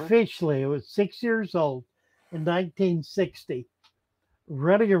 Officially, I was 6 years old in 1960,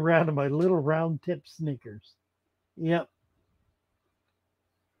 running around in my little round tip sneakers. Yep.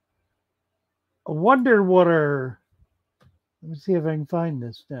 I wonder what our, let me see if I can find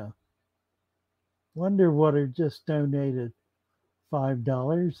this now. Wonder what are just donated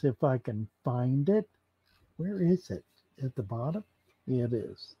 $5 if I can find it. Where is it? At the bottom? Yeah, it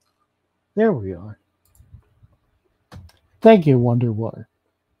is. There we are. Thank you, Wonderwater.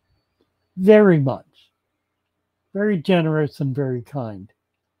 Very much. Very generous and very kind.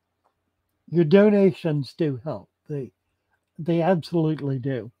 Your donations do help. They absolutely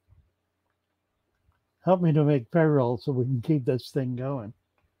do. Help me to make payroll so we can keep this thing going.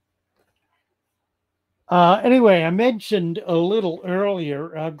 Anyway, I mentioned a little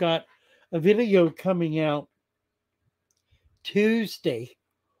earlier, I've got a video coming out Tuesday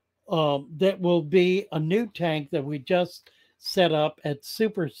that will be a new tank that we just set up at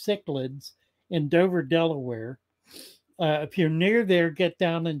Super Cichlids in Dover, Delaware. If you're near there, get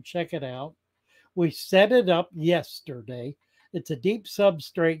down and check it out. We set it up yesterday. It's a deep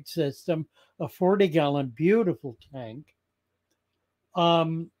substrate system, a 40-gallon, beautiful tank.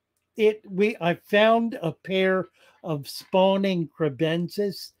 I found a pair of spawning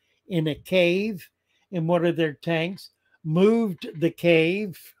crebensis in a cave in one of their tanks, moved the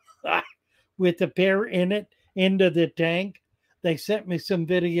cave with the pair in it into the tank. They sent me some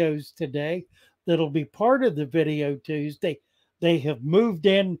videos today that'll be part of the video Tuesday. They have moved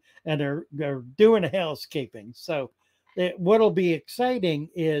in and are doing housekeeping. So what'll be exciting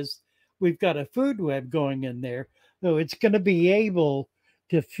is we've got a food web going in there. So it's going to be able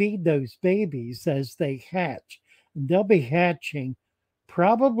to feed those babies as they hatch. And they'll be hatching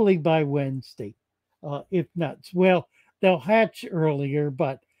probably by Wednesday, if not. Well, they'll hatch earlier,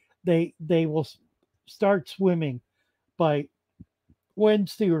 but they will start swimming by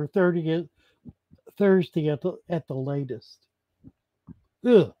Wednesday or Thursday at the latest.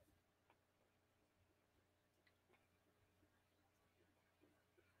 Ugh.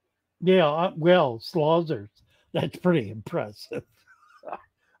 Yeah, well, Slauzers, that's pretty impressive.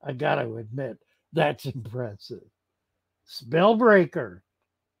 I gotta admit, that's impressive. Spellbreaker.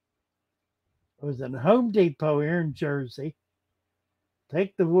 I was in Home Depot here in Jersey.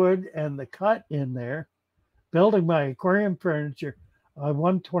 Take the wood and the cut in there, building my aquarium furniture. I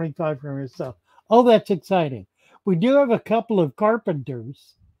won 25 for myself. Oh, that's exciting. We do have a couple of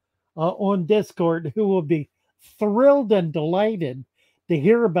carpenters on Discord who will be thrilled and delighted to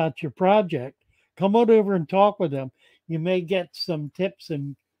hear about your project. Come on over and talk with them. You may get some tips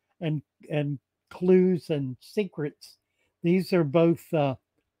and clues and secrets These are both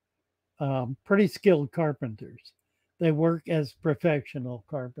pretty skilled carpenters. They work as professional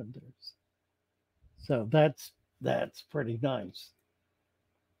carpenters. So that's pretty nice.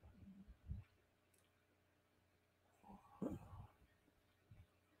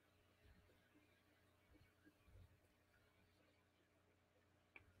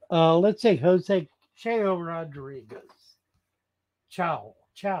 Let's say Jose Cheo Rodriguez. Ciao.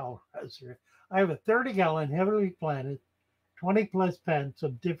 I have a 30-gallon heavily planted, 20 plus pens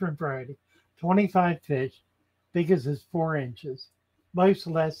of different variety, 25 fish, biggest is 4 inches, most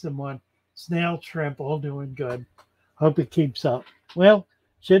less than one, snail, shrimp, all doing good. Hope it keeps up. Well,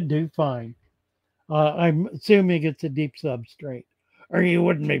 should do fine. I'm assuming it's a deep substrate, or you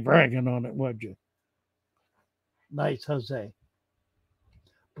wouldn't be bragging on it, would you? Nice, Jose.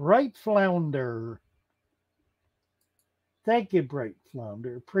 Bright Flounder. Thank you, Bright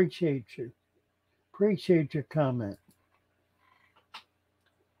Flounder. Appreciate you. Appreciate your comment.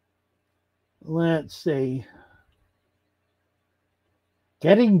 Let's see.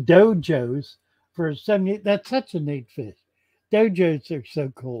 Getting dojos for that's such a neat fish. Dojos are so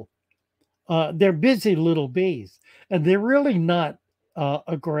cool. They're busy little bees, and they're really not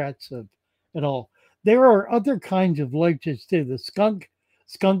aggressive at all. There are other kinds of loaches too. The skunk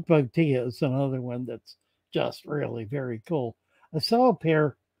botea is another one that's just really very cool. I saw a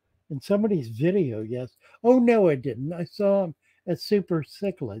pair in somebody's video. Yes. Oh no, I didn't. I saw them at Super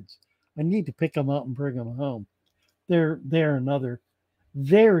Cichlids. I need to pick them up and bring them home. They're another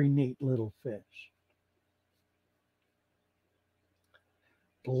very neat little fish.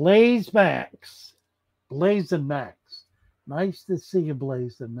 Blaze Max. Blazing Max. Nice to see you,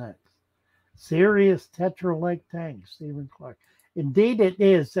 Blazing Max. Serious Tetra Lake tank, Stephen Clark. Indeed it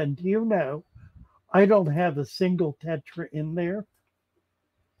is. And do you know, I don't have a single Tetra in there.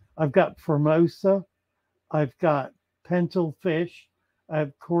 I've got Formosa. I've got pencil fish. I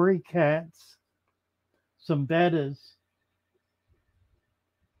have Cory cats, some bettas,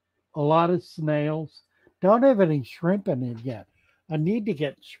 a lot of snails. Don't have any shrimp in it yet. I need to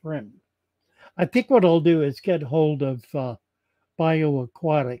get shrimp. I think what I'll do is get hold of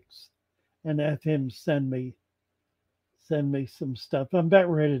Bioaquatics and have him send me some stuff. I'm about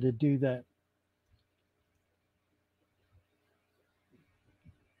ready to do that.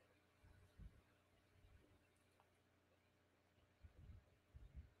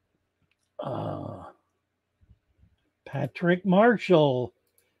 Patrick Marshall.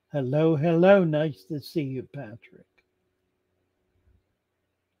 Hello, hello. Nice to see you, Patrick.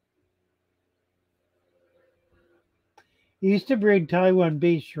 He used to breed Taiwan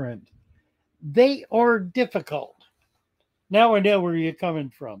bee shrimp. They are difficult. Now I know where you're coming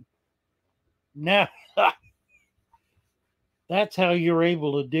from. Now, that's how you're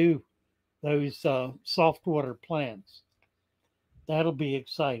able to do those softwater plants. That'll be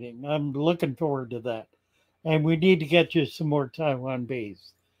exciting. I'm looking forward to that. And we need to get you some more Taiwan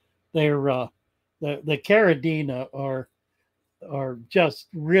bees. They're the Caridina are just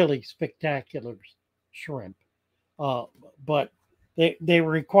really spectacular shrimp, but they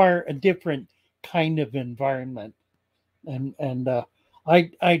require a different kind of environment, and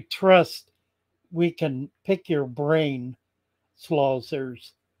I trust we can pick your brain,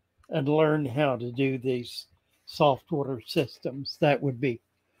 Slausers, and learn how to do these softwater systems. That would be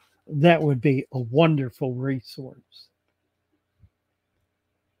a wonderful resource.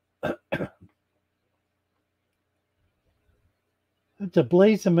 It's a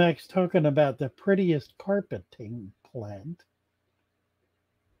Blazamax talking about the prettiest carpeting plant.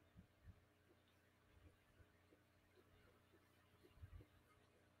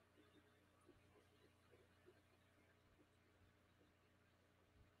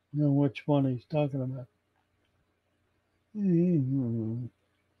 I don't know which one he's talking about.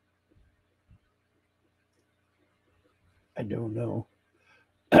 I don't know.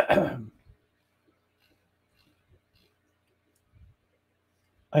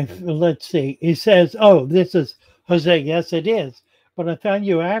 Let's see. He says, "Oh, this is Jose." Yes, it is. But I found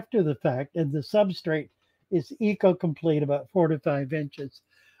you after the fact, and the substrate is eco-complete, about 4 to 5 inches.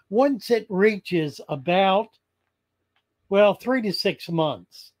 Once it reaches about 3 to 6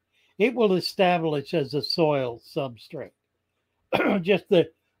 months, it will establish as a soil substrate. Just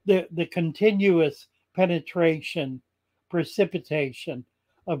the continuous penetration, precipitation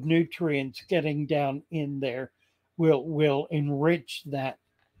of nutrients getting down in there will enrich that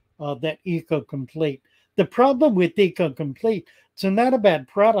eco-complete. The problem with eco-complete, it's not a bad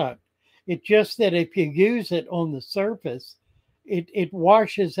product. It's just that if you use it on the surface, it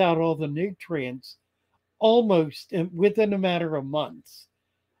washes out all the nutrients almost within a matter of months,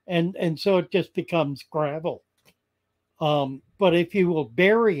 and so it just becomes gravel. But if you will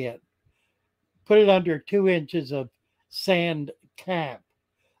bury it, put it under 2 inches of sand cap,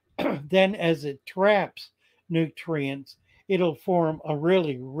 then as it traps nutrients, it'll form a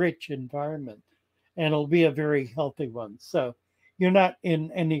really rich environment and it'll be a very healthy one. So you're not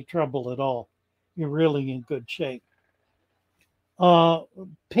in any trouble at all. You're really in good shape. Uh,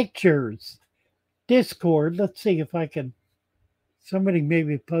 Pictures, Discord. Let's see if I can. Somebody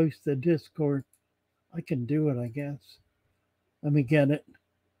maybe post the Discord. I can do it, I guess. Let me get it.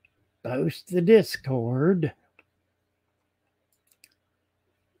 Post the Discord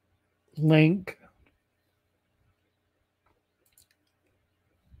link.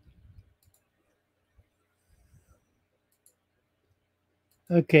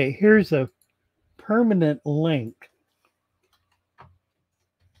 Okay, here's a permanent link.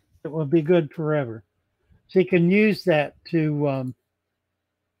 It will be good forever. So you can use that to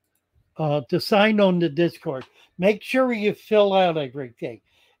sign on to Discord. Make sure you fill out everything.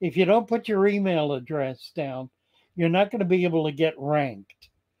 If you don't put your email address down, you're not going to be able to get ranked,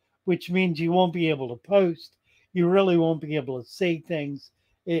 which means you won't be able to post. You really won't be able to see things.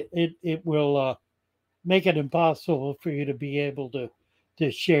 It will make it impossible for you to be able to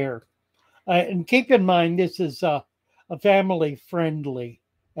share. And keep in mind, this is a family friendly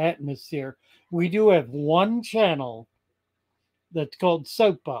atmosphere. We do have one channel that's called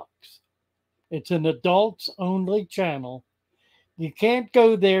Soapbox. It's an adults only channel. You can't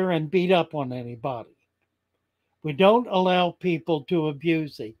go there and beat up on anybody. We don't allow people to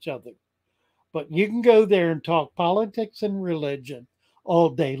abuse each other. But you can go there and talk politics and religion all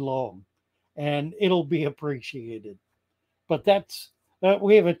day long, and it'll be appreciated. But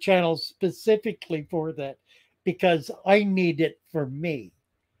we have a channel specifically for that because I need it for me.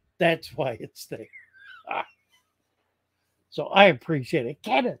 That's why it's there. So I appreciate it.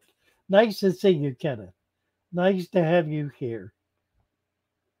 Kenneth, nice to see you, Kenneth. Nice to have you here.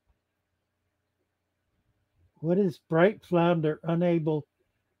 What is bright flounder unable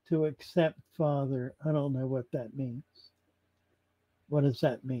to accept father? I don't know what that means. What does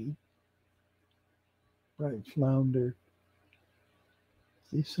that mean? Bright flounder.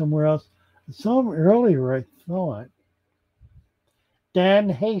 See somewhere else. I saw him earlier, I thought. Dan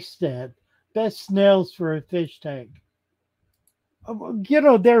Haystad, best snails for a fish tank. There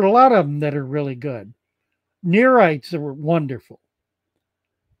are a lot of them that are really good. Nereids are wonderful.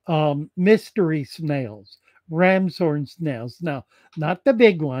 Mystery snails, ram's horn snails. Now, not the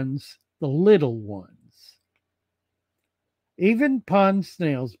big ones, the little ones. Even pond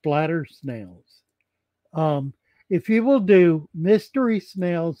snails, bladder snails. If you will do mystery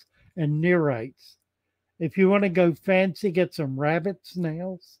snails and nereids, if you want to go fancy, get some rabbit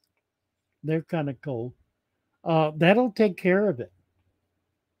snails. They're kind of cool. That'll take care of it.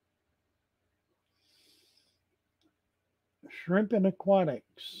 Shrimp and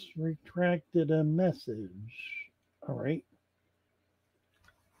Aquatics retracted a message. All right.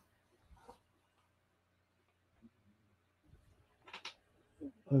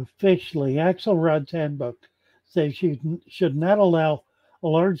 Officially, Axelrod's handbook says you should not allow a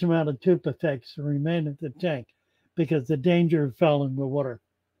large amount of tube effects to remain in the tank because the danger of fouling the water.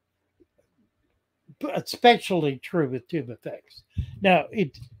 Especially true with tube effects. Now,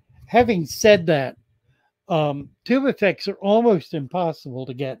 having said that, tube effects are almost impossible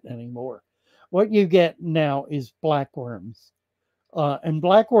to get anymore. What you get now is blackworms, and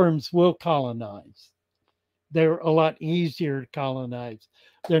blackworms will colonize. They're a lot easier to colonize.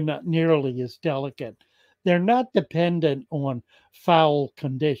 They're not nearly as delicate. They're not dependent on foul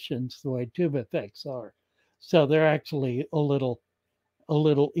conditions the way tube effects are. So they're actually a little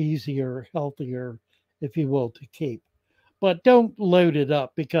easier, healthier, if you will, to keep. But don't load it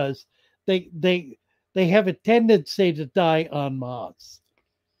up because they have a tendency to die en masse.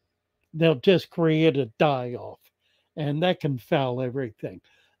 They'll just create a die off, and that can foul everything.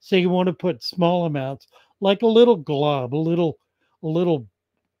 So you want to put small amounts, like a little glob, a little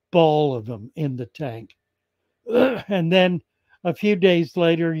ball of them in the tank, and then a few days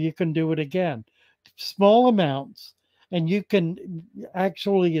later you can do it again, small amounts, and you can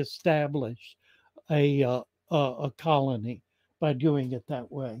actually establish a colony by doing it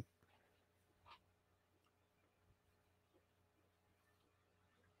that way.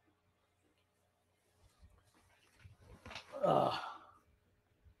 Uh,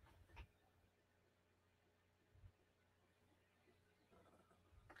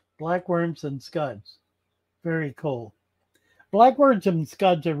 Blackworms and scuds, very cool. Blackworms and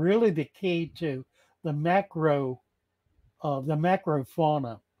scuds are really the key to the macro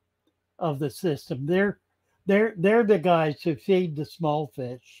fauna of the system. They're the guys who feed the small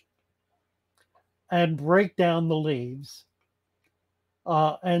fish, and break down the leaves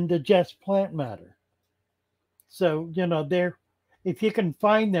and digest plant matter. So, if you can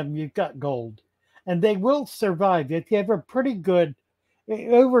find them, you've got gold. And they will survive. If you have a pretty good,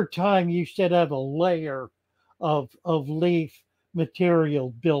 over time, you should have a layer of leaf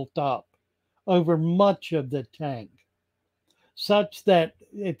material built up over much of the tank, such that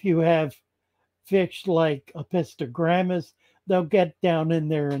if you have fish like apistogrammas, they'll get down in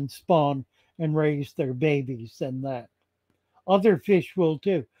there and spawn and raise their babies and that. Other fish will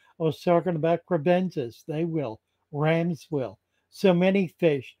too. I was talking about crebensis. They will. Rams will. So many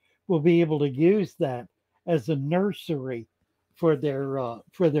fish will be able to use that as a nursery for their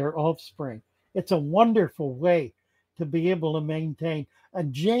offspring. It's a wonderful way to be able to maintain a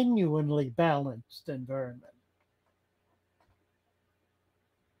genuinely balanced environment.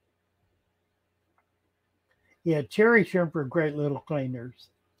 Yeah, cherry shrimp are great little cleaners.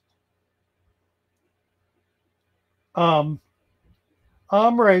 Ombre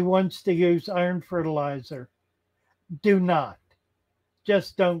wants to use iron fertilizer. Do not.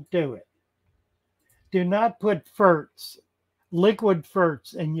 Just don't do it. Do not put ferts, liquid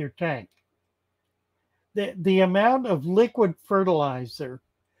ferts, in your tank. The amount of liquid fertilizer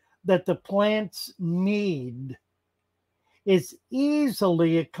that the plants need is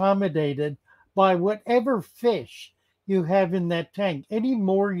easily accommodated by whatever fish you have in that tank. Any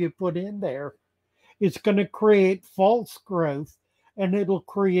more you put in there, it's going to create false growth, and it'll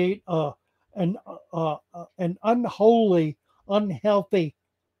create an unholy, unhealthy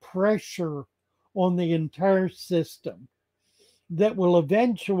pressure on the entire system that will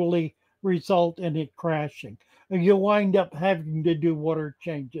eventually result in it crashing. And you'll wind up having to do water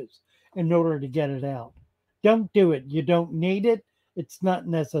changes in order to get it out. Don't do it. You don't need it. It's not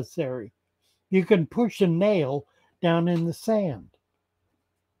necessary. You can push a nail down in the sand.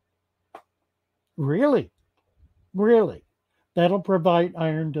 Really? Really? That'll provide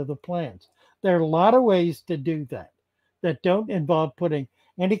iron to the plants. There are a lot of ways to do that don't involve putting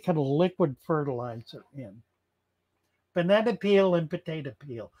any kind of liquid fertilizer in. Banana peel and potato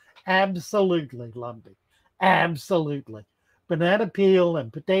peel. Absolutely, Lumpy. Absolutely. Banana peel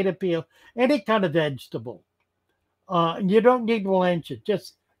and potato peel, any kind of vegetable. You don't need to blanch it.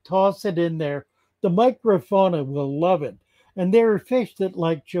 Just toss it in there. The microfauna will love it. And there are fish that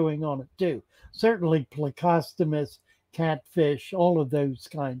like chewing on it too. Certainly Plecostomus, catfish, all of those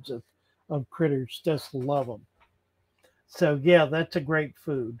kinds of critters just love them. So yeah, that's a great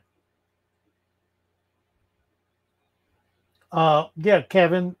food. Yeah,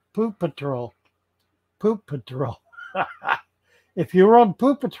 Kevin, Poop Patrol. Poop Patrol. If you're on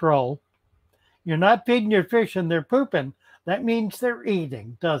Poop Patrol, you're not feeding your fish and they're pooping. That means they're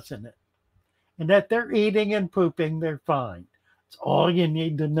eating, doesn't it? And that they're eating and pooping, they're fine. It's all you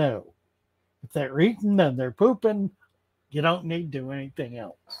need to know. If they're eating and they're pooping, you don't need to do anything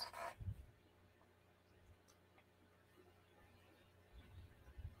else.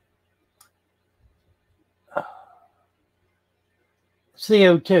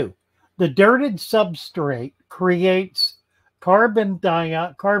 CO2. The dirted substrate creates carbon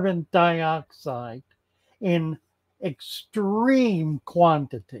dioxide in extreme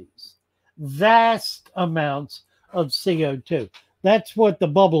quantities, vast amounts of CO2. That's what the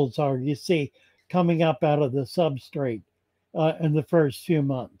bubbles are you see coming up out of the substrate in the first few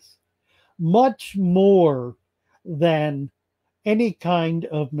months. Much more than any kind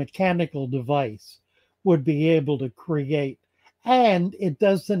of mechanical device would be able to create. And it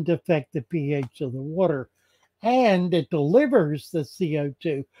doesn't affect the pH of the water. And it delivers the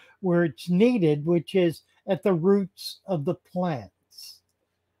CO2 where it's needed, which is at the roots of the plants.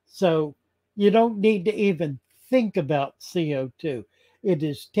 So you don't need to even think about CO2. It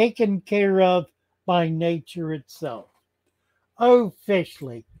is taken care of by nature itself. Oh,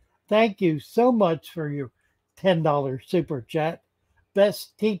 Fishley, thank you so much for your $10 super chat.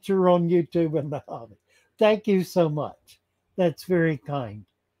 Best teacher on YouTube in the hobby. Thank you so much. That's very kind.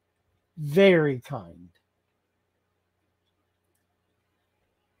 Very kind.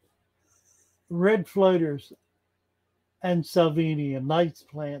 Red floaters and salvinia, nice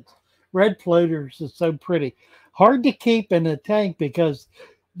plants. Red floaters are so pretty. Hard to keep in a tank because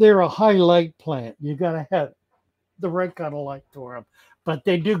they're a high light plant. You got to have the right kind of light for them. But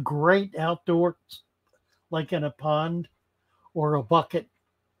they do great outdoors, like in a pond or a bucket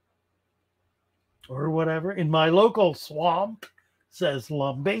or whatever. In my local swamp, says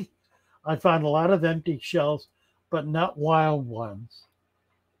Lumpy, I find a lot of empty shells, but not wild ones.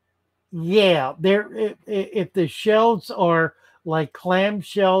 Yeah, if the shells are like clam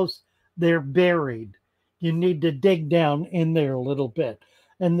shells, they're buried. You need to dig down in there a little bit.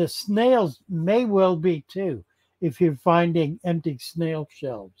 And the snails may well be too, if you're finding empty snail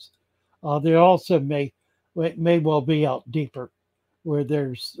shells. They also may well be out deeper where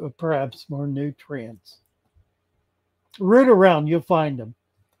there's perhaps more nutrients. Root around, you'll find them.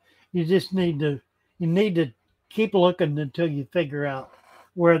 You just need to keep looking until you figure out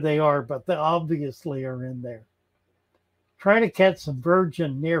where they are, but they obviously are in there. Try to catch some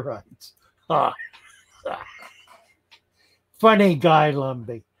virgin neorites. Ah, funny guy,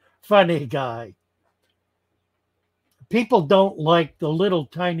 Lumbee. Funny guy. People don't like the little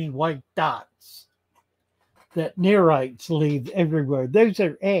tiny white dots that neorites leave everywhere. Those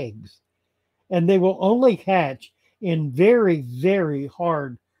are eggs, and they will only hatch in very, very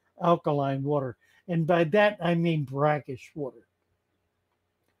hard alkaline water. And by that, I mean brackish water.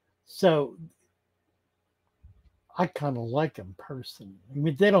 So I kind of like them personally. I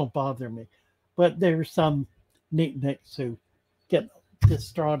mean, they don't bother me, but there's some neatniks who get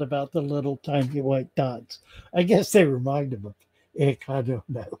distraught about the little tiny white dots. I guess they remind them of ick. I don't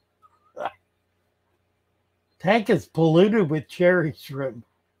know. Tank is polluted with cherry shrimp.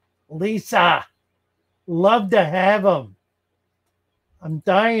 Lisa, love to have them. I'm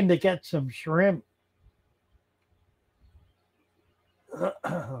dying to get some shrimp.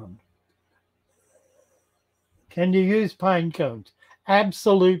 Can you use pine cones?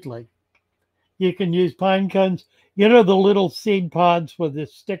 Absolutely. You can use pine cones. You know the little seed pods with the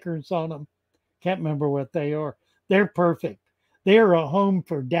stickers on them? Can't remember what they are. They're perfect. They're a home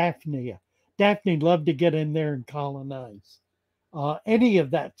for Daphnia. Daphne loved to get in there and colonize. Any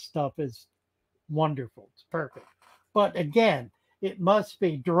of that stuff is wonderful. It's perfect. But again, it must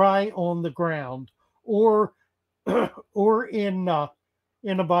be dry on the ground or or in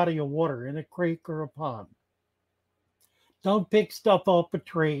a body of water, in a creek or a pond. Don't pick stuff off a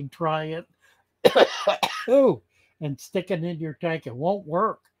tree, try it, and stick it in your tank. It won't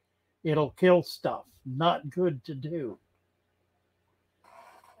work. It'll kill stuff. Not good to do.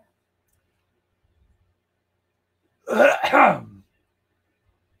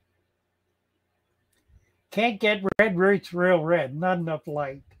 Can't get red roots real red. Not enough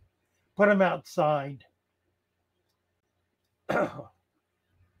light. Put them outside.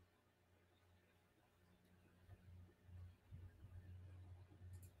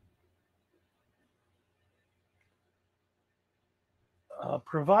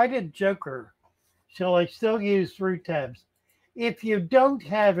 Provided joker, shall I still use root tabs? If you don't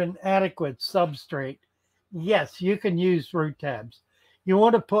have an adequate substrate, yes, you can use root tabs. You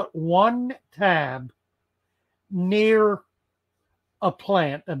want to put one tab near a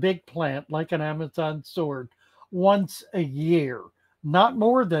plant, a big plant like an Amazon sword, once a year. Not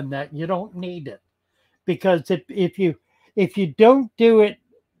more than that. You don't need it. Because if you don't do it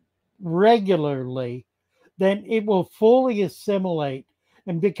regularly, then it will fully assimilate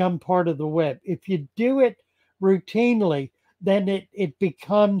and become part of the web. If you do it routinely, then it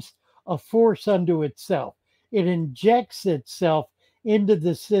becomes a force unto itself. It injects itself into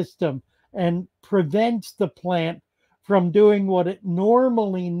the system and prevents the plant from doing what it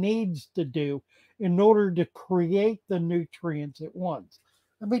normally needs to do in order to create the nutrients it wants.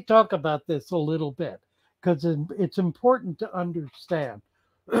 Let me talk about this a little bit because it's important to understand.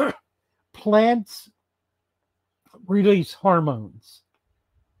 Plants release hormones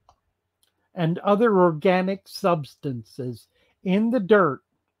and other organic substances in the dirt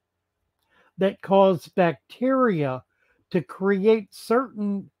that cause bacteria to create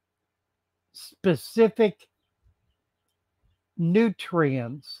certain specific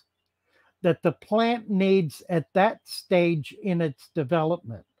nutrients that the plant needs at that stage in its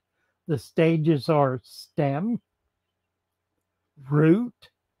development. The stages are stem, root,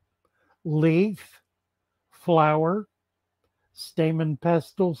 leaf, flower, stamen,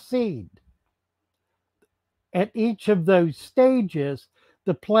 pestle, seed. At each of those stages,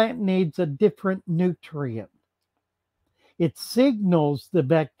 the plant needs a different nutrient. It signals the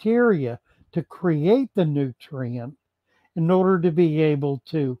bacteria to create the nutrient in order to be able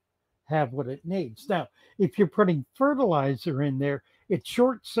to have what it needs. Now, if you're putting fertilizer in there, it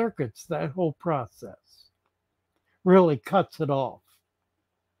short circuits that whole process, really cuts it off.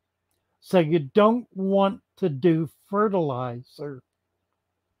 So you don't want to do fertilizer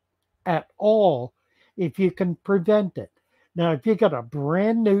at all if you can prevent it. Now, if you got a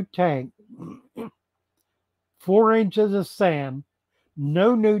brand new tank, 4 inches of sand,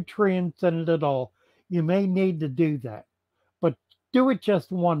 no nutrients in it at all, you may need to do that. But do it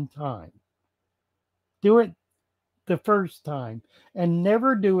just one time. Do it the first time and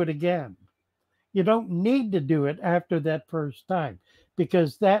never do it again. You don't need to do it after that first time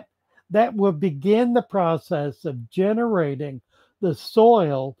because that will begin the process of generating the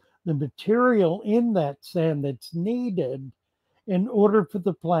soil, the material in that sand that's needed in order for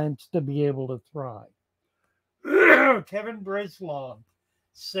the plants to be able to thrive. Kevin Brislon,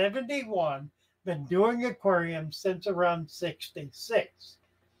 71, been doing aquariums since around 66.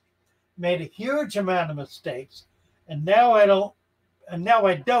 Made a huge amount of mistakes, and now I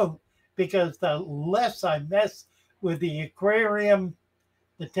don't, because the less I mess with the aquarium,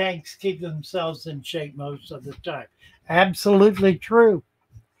 the tanks keep themselves in shape most of the time. Absolutely true.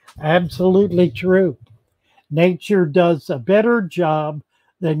 Absolutely true. Nature does a better job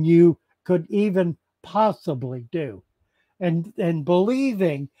than you could even possibly do. And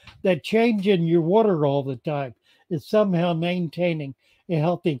believing that changing your water all the time is somehow maintaining a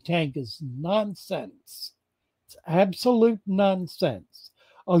healthy tank is nonsense. It's absolute nonsense.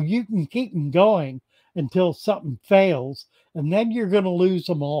 Oh, you can keep them going until something fails, and then you're going to lose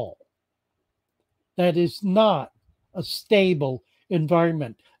them all. That is not a stable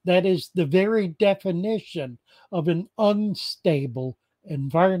environment. That is the very definition of an unstable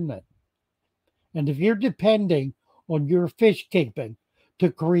environment. And if you're depending on your fish keeping to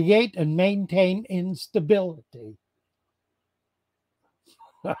create and maintain instability,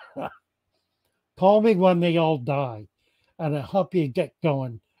 call me when they all die, and I'll help you get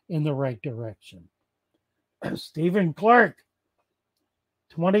going in the right direction. Stephen Clark,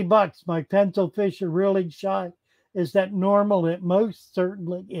 $20. My pencil fish are really shy. Is that normal? It most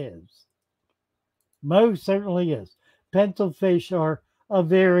certainly is. Most certainly is. Pencil fish are a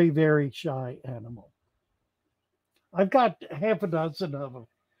very, very shy animal. I've got half a dozen of them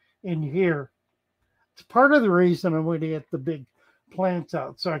in here. It's part of the reason I want to get the big plants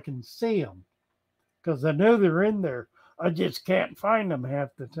out so I can see them, because I know they're in there. I just can't find them half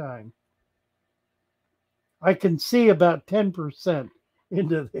the time. I can see about 10%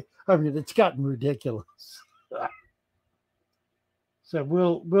 into the, I mean, it's gotten ridiculous. So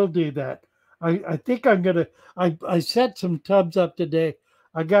we'll do that. I think I'm gonna, I set some tubs up today.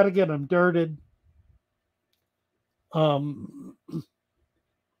 I got to get them dirted. And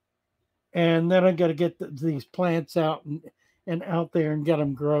then I got to get these plants out and out there and get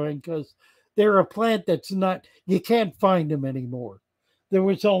them growing, because they're a plant that's not, you can't find them anymore. There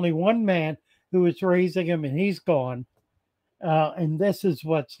was only one man who was raising them, and he's gone. And this is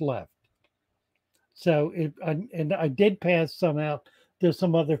what's left. So I did pass some out to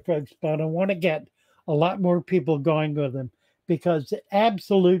some other folks, but I want to get a lot more people going with them, because it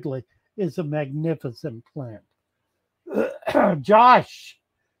absolutely is a magnificent plant. Josh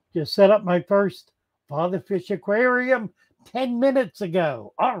just set up my first fatherfish aquarium 10 minutes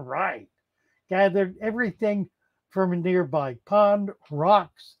ago. All right. Gathered everything from a nearby pond,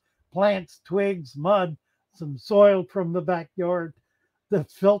 rocks, plants, twigs, mud, some soil from the backyard. The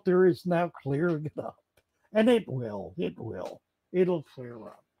filter is now clearing it up. And it will. It'll clear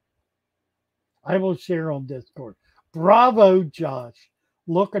up. I will share on Discord. Bravo, Josh.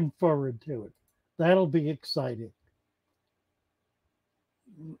 Looking forward to it. That'll be exciting.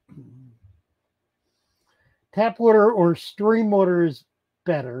 Tap water or stream water is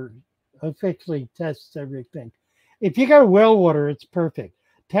better. Officially tests everything. If you got well water, it's perfect.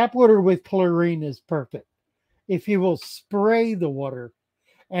 Tap water with chlorine is perfect. If you will spray the water,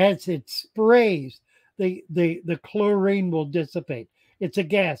 as it sprays, the chlorine will dissipate. It's a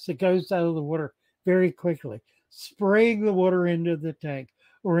gas that goes out of the water very quickly. Spraying the water into the tank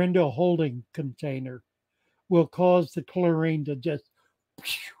or into a holding container will cause the chlorine to just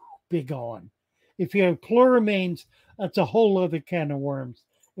be gone. If you have chloramines, that's a whole other can of worms,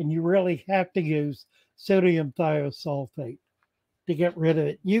 and you really have to use sodium thiosulfate to get rid of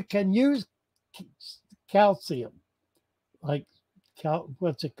it. You can use calcium, like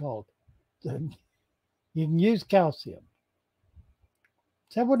what's it called? You can use calcium.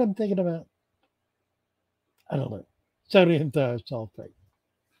 Is that what I'm thinking about? I don't know. Sodium thiosulfate.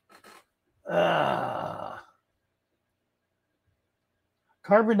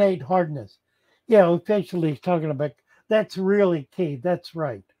 Carbonate hardness. Yeah, officially talking about, that's really key. That's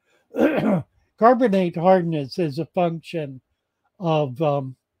right. Carbonate hardness is a function of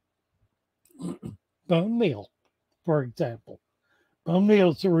bone meal, for example. Bone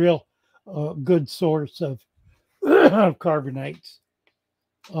meal is a real good source of carbonates.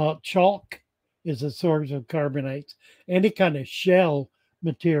 Chalk is a source of carbonates. Any kind of shell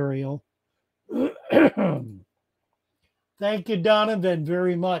material. Thank you, Donovan,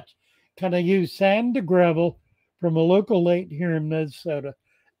 very much. Can I use sand to gravel from a local lake here in Minnesota?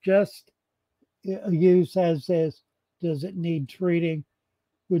 Just use as is. Does it need treating?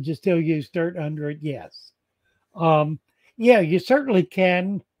 Would you still use dirt under it? Yes. Yeah, you certainly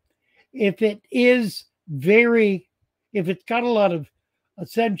can. If it is very If it's got a lot of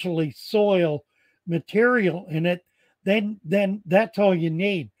essentially soil material in it, then that's all you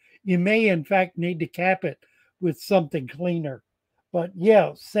need. You may in fact need to cap it with something cleaner. But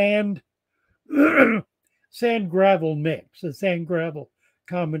yeah, sand sand gravel mix, a sand gravel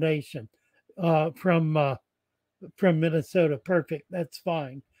combination from Minnesota. Perfect. That's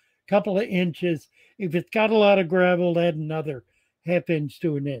fine. Couple of inches. If it's got a lot of gravel, add another half inch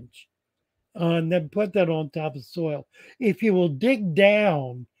to an inch. And then put that on top of soil. If you will dig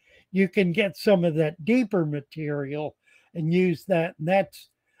down, you can get some of that deeper material and use that. And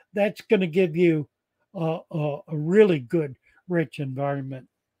that's going to give you a really good, rich environment.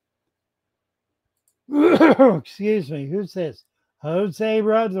 Excuse me. Who's this? Jose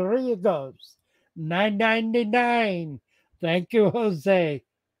Rodriguez, 9.99. Thank you, Jose,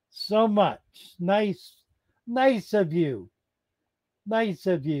 so much. Nice of you. Nice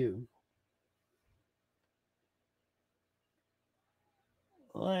of you.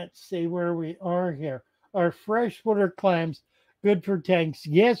 Let's see where we are here. Are freshwater clams good for tanks?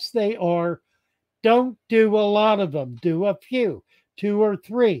 Yes, they are. Don't do a lot of them. Do a few, 2 or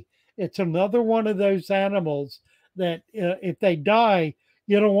 3. It's another one of those animals that if they die,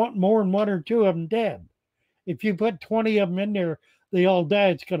 you don't want more than 1 or 2 of them dead. If you put 20 of them in there, they all die.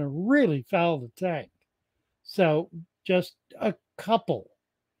 It's going to really foul the tank. So just a couple.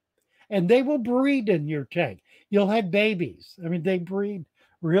 And they will breed in your tank. You'll have babies. I mean, they breed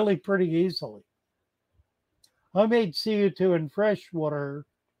really pretty easily. I made CO2 in freshwater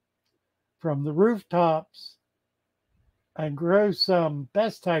from the rooftops and grow some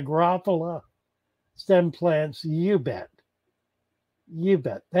best hygrophila stem plants. You bet. You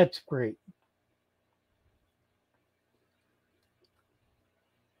bet. That's great.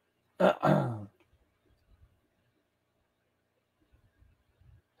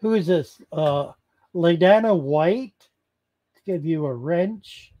 Who is this? Ladana White, to give you a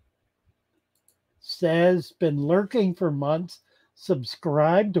wrench, says, been lurking for months,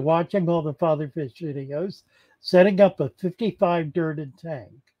 subscribed to watching all the fatherfish videos, setting up a 55 dirted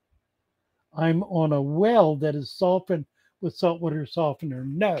tank. I'm on a well that is softened with saltwater softener.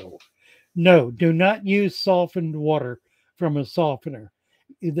 No, do not use softened water from a softener.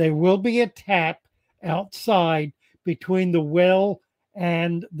 There will be a tap outside between the well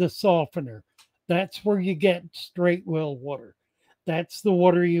and the softener. That's where you get straight well water. That's the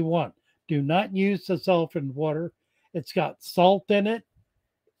water you want. Do not use the softened water. It's got salt in it.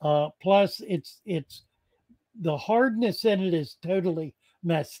 Plus, it's the hardness in it is totally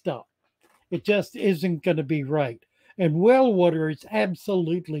messed up. It just isn't going to be right. And well water is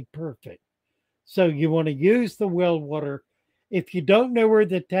absolutely perfect. So you want to use the well water. If you don't know where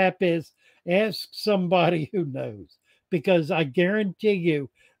the tap is, ask somebody who knows, because I guarantee you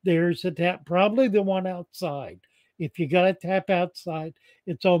there's a tap, probably the one outside. If you got a tap outside,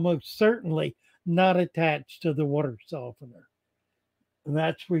 it's almost certainly not attached to the water softener. And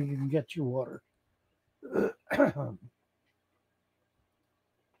that's where you can get your water.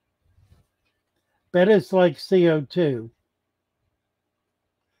 Bettas like CO2.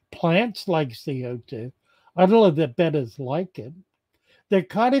 Plants like CO2. I don't know that bettas like it. They're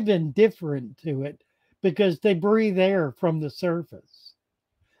kind of indifferent to it because they breathe air from the surface.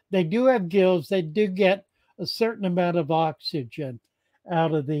 They do have gills. They do get a certain amount of oxygen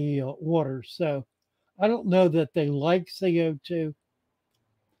out of the water. So I don't know that they like CO2.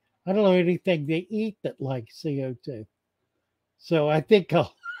 I don't know anything they eat that likes CO2. So I think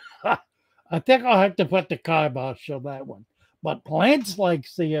I'll have to put the kibosh on that one. But plants like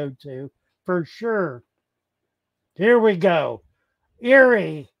CO2 for sure. Here we go.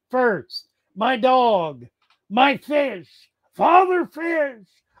 Erie first. My dog. My fish. Father fish.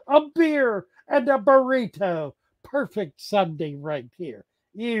 A beer and a burrito. Perfect Sunday right here.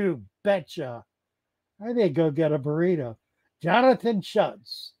 You betcha. I may go get a burrito. Jonathan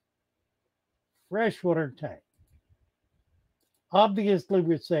Schutz. Freshwater tank. Obviously,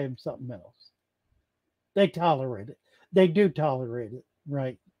 we're saying something else. They tolerate it. They do tolerate it,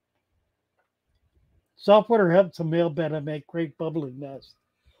 right? Saltwater helps a male betta make great bubbling nests.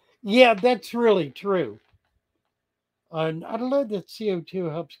 Yeah, that's really true. And I don't know that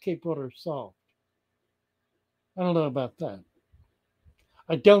CO2 helps keep water soft. I don't know about that.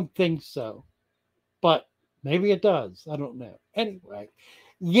 I don't think so. But maybe it does. I don't know. Anyway,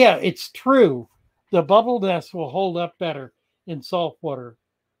 yeah, it's true. The bubble nest will hold up better in salt water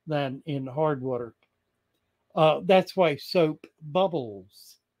than in hard water. That's why soap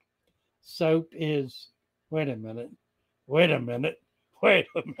bubbles. Soap is, wait a minute. Wait a minute.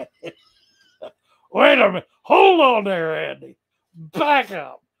 Hold on there, Andy. Back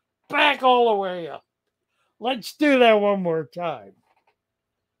up. Back all the way up. Let's do that one more time.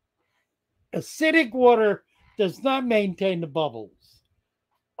 Acidic water does not maintain the bubbles.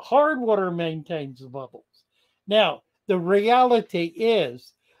 Hard water maintains the bubbles. Now, the reality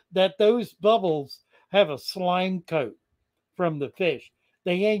is that those bubbles have a slime coat from the fish.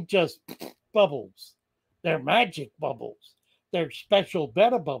 They ain't just bubbles. They're magic bubbles. They're special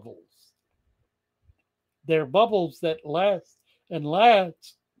betta bubbles. They're bubbles that last and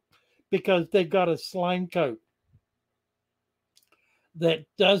last because they've got a slime coat that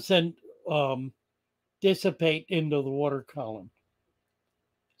doesn't dissipate into the water column.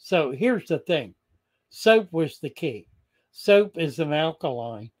 So here's the thing. Soap was the key. Soap is an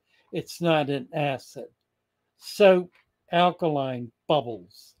alkaline. It's not an acid. Soap, alkaline,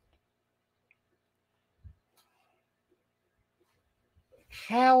 bubbles.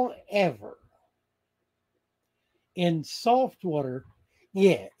 However, in soft water,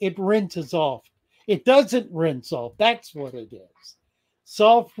 yeah, it rinses off. It doesn't rinse off. That's what it is.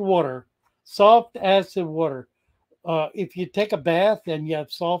 Soft water, soft acid water. If you take a bath and you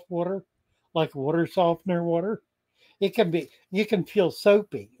have soft water, like water softener water, it can be, you can feel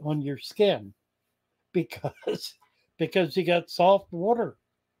soapy on your skin because you got soft water.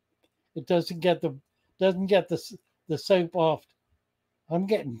 It doesn't get the soap off. I'm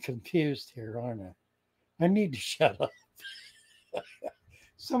getting confused here, aren't I? I need to shut up.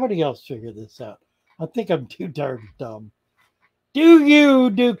 Somebody else figure this out. I think I'm too darn dumb. Do you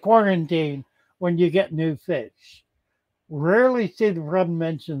do quarantine when you get new fish? Rarely see the rub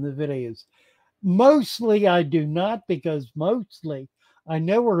mentioned in the videos. Mostly I do not, because mostly I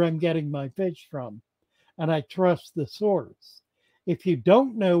know where I'm getting my fish from and I trust the source. If you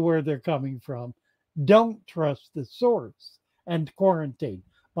don't know where they're coming from, don't trust the source and quarantine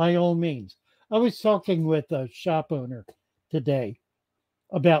by all means. I was talking with a shop owner today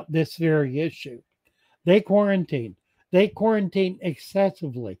about this very issue. They quarantine. They quarantine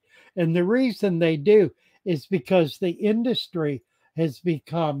excessively. And the reason they do is because the industry has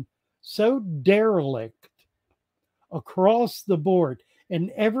become so derelict across the board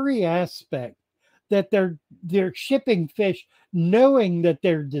in every aspect that they're shipping fish knowing that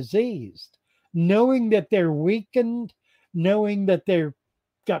they're diseased, knowing that they're weakened, knowing that they've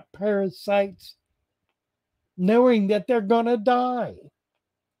got parasites, knowing that they're going to die.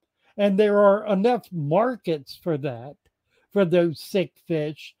 And there are enough markets for that, for those sick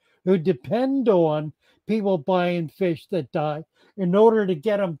fish who depend on people buying fish that die in order to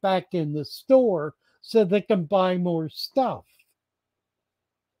get them back in the store so they can buy more stuff.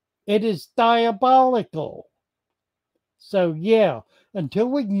 It is diabolical. So, yeah, until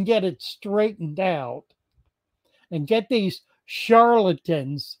we can get it straightened out and get these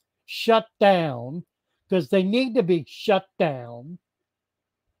charlatans shut down, because they need to be shut down,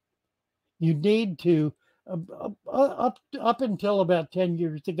 you need to, up until about 10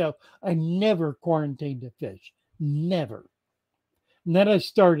 years ago, I never quarantined a fish. Never. And then I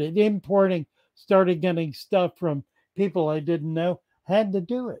started importing, started getting stuff from people I didn't know. Had to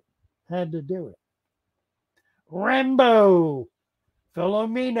do it. Had to do it. Rambo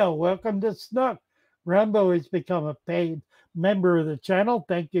Filomeno, welcome to Snook. Rambo has become a paid member of the channel.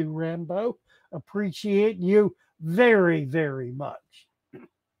 Thank you, Rambo. Appreciate you very, very much.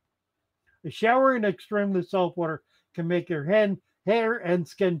 A shower in extremely salt water can make your hair and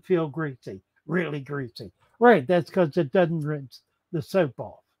skin feel greasy, really greasy. Right, that's because it doesn't rinse the soap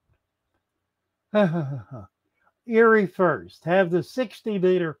off. Erie first. Have the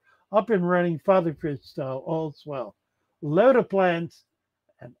 60-liter up and running father fish style, all's well. Load of plants,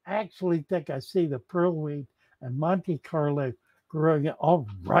 and actually think I see the pearlweed and Monte Carlo growing. All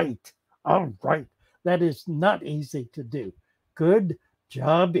right. That is not easy to do. Good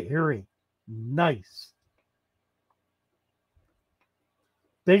job, Erie. Nice.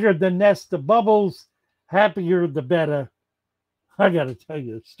 Bigger the nest of bubbles, happier the better. I got to tell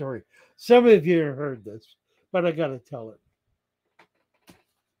you a story. Some of you have heard this, but I got to tell it.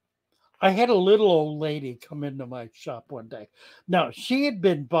 I had a little old lady come into my shop one day. Now, she had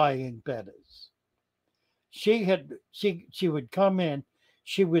been buying bettas. She would come in,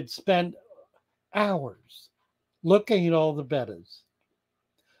 she would spend hours looking at all the bettas.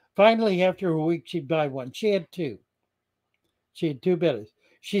 Finally, after a week, she'd buy one. She had two. She had two bettas.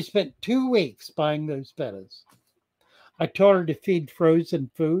 She spent 2 weeks buying those bettas. I taught her to feed frozen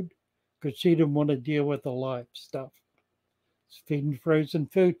food because she didn't want to deal with the live stuff. Feeding frozen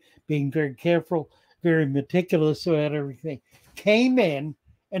food, being very careful, very meticulous about everything. Came in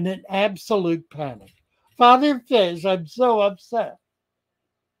an absolute panic. Father Fish, I'm so upset.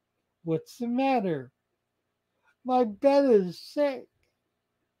 What's the matter? My betta is sick.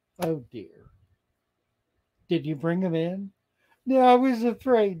 Oh dear. Did you bring him in? No, I was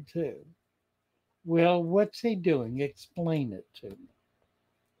afraid to. Well, what's he doing? Explain it to me.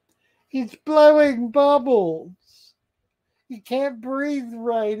 He's blowing bubbles. He can't breathe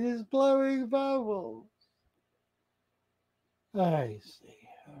right. He's blowing bubbles. I see.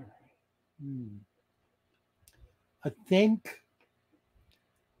 All right.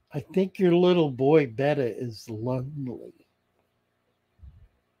 I think your little boy Betta is lonely.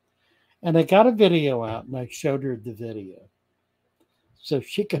 And I got a video out and I showed her the video so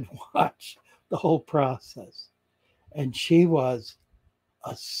she could watch the whole process. And she was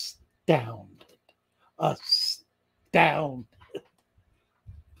astounded. Astounded.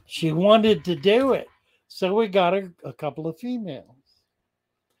 She wanted to do it. So we got her a couple of females.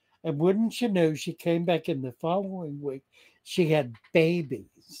 And wouldn't you know, she came back in the following week. She had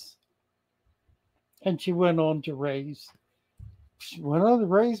babies. And she went on to raise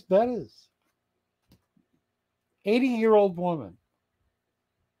Bettas. 80-year-old woman.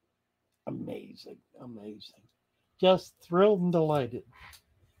 Amazing, amazing. Just thrilled and delighted.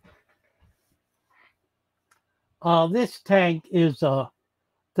 This tank is a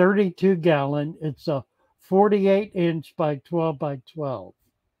 32-gallon. It's a 48-inch by 12 by 12.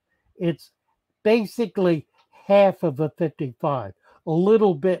 It's basically half of a 55. A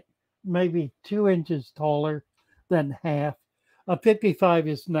little bit, maybe 2 inches taller than half. A 55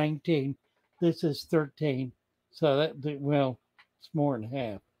 is 19. This is 13. So it's more than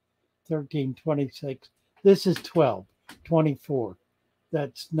half. 13, 26. This is 12, 24.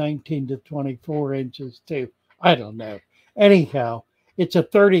 That's 19 to 24 inches too. I don't know. Anyhow, it's a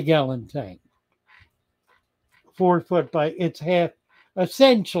 30-gallon tank. 4 foot by, it's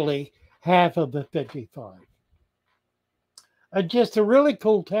essentially half of the 55. Just a really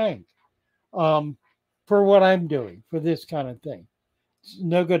cool tank for what I'm doing, for this kind of thing. It's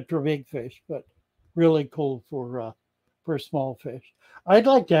no good for big fish, but really cool for small fish. I'd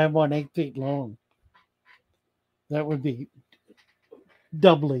like to have one 8 feet long. That would be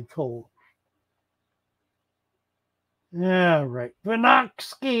doubly cool. All right.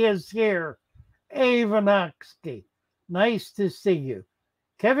 Vinoksky is here. Hey, Vinoksky. Nice to see you.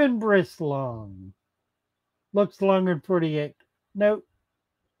 Kevin Brislong. Looks longer than 48. Nope,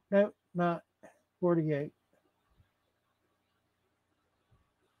 not 48.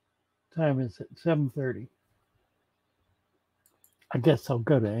 Time is it? 7:30. I guess I'll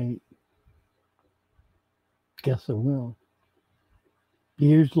go to 8. Guess I will.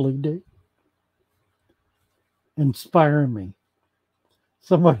 Usually do. Inspire me.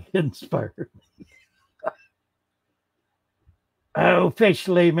 Somebody inspire me.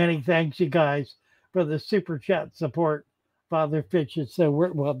 Officially, many thanks, you guys, for the super chat support. Father Fish is so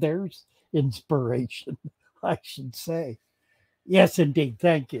well. There's inspiration, I should say. Yes, indeed.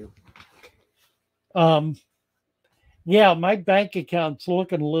 Thank you. Yeah, my bank account's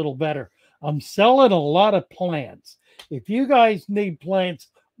looking a little better. I'm selling a lot of plants. If you guys need plants,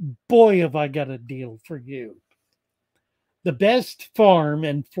 boy, have I got a deal for you. The best farm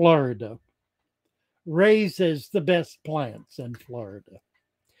in Florida raises the best plants in Florida.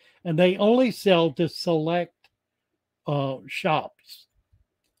 And they only sell to select shops.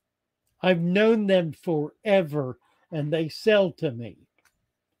 I've known them forever, and they sell to me.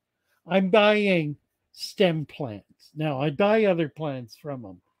 I'm buying stem plants. Now, I buy other plants from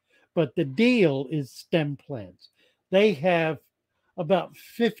them, but the deal is stem plants. They have about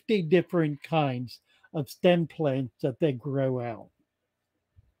 50 different kinds of stem plants that they grow out.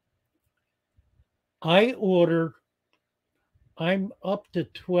 I'm up to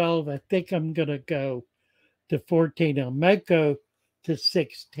 12. I think I'm going to go to 14. I might go to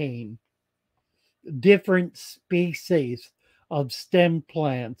 16 different species of stem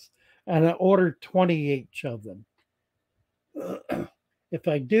plants, and I ordered 20 each of them. If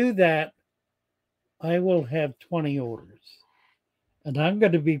I do that, I will have 20 orders. And I'm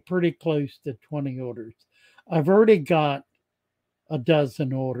going to be pretty close to 20 orders. I've already got a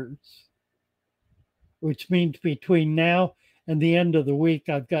dozen orders, which means between now and the end of the week,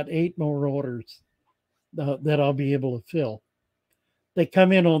 I've got 8 more orders that I'll be able to fill. They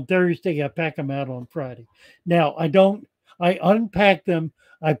come in on Thursday. I pack them out on Friday. Now, I unpack them.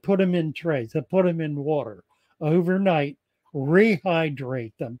 I put them in trays. I put them in water overnight,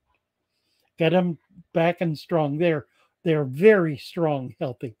 rehydrate them, get them back and strong. They're very strong,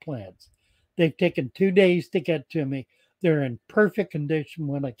 healthy plants. They've taken 2 days to get to me. They're in perfect condition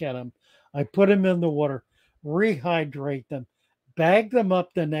when I get them. I put them in the water, rehydrate them, bag them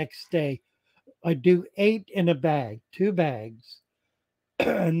up the next day. I do 8 in a bag, 2 bags,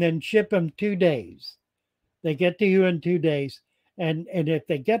 and then ship them 2 days. They get to you in 2 days. And if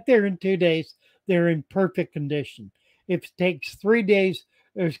they get there in 2 days, they're in perfect condition. If it takes 3 days,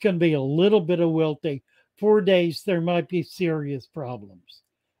 there's going to be a little bit of wilting. 4 days, there might be serious problems.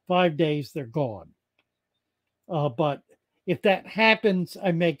 5 days, they're gone. But if that happens,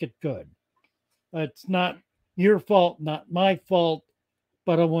 I make it good. It's not your fault, not my fault,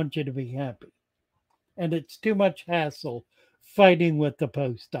 but I want you to be happy. And it's too much hassle fighting with the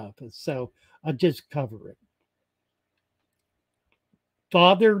post office, so I just cover it.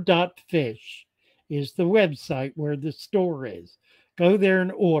 Father.fish is the website where the store is. Go there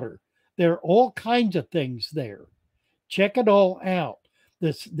and order. There are all kinds of things there. Check it all out.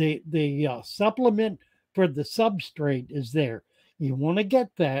 The supplement for the substrate is there. You want to get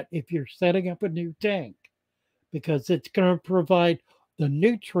that if you're setting up a new tank, because it's going to provide the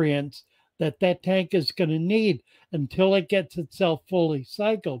nutrients that tank is going to need until it gets itself fully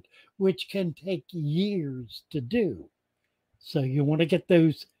cycled, which can take years to do. So you want to get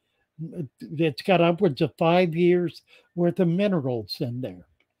those. It's got upwards of 5 years worth of minerals in there.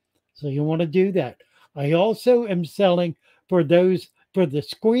 So you want to do that. I also am selling for the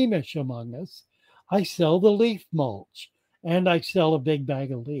squeamish among us. I sell the leaf mulch, and I sell a big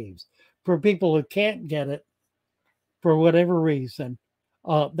bag of leaves. For people who can't get it for whatever reason,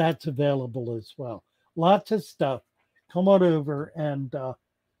 that's available as well. Lots of stuff. Come on over and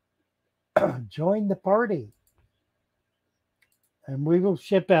join the party, and we will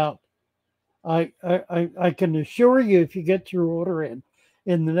ship out. I can assure you, if you get your order in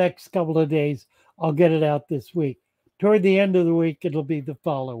the next couple of days, I'll get it out this week. Toward the end of the week, it'll be the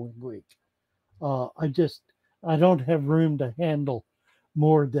following week. I don't have room to handle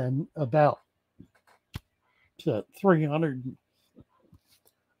more than about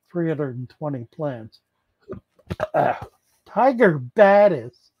 320 plants. Tiger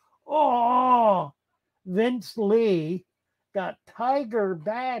Batis. Oh, Vince Lee got Tiger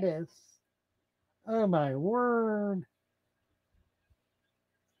Batis. Oh, my word.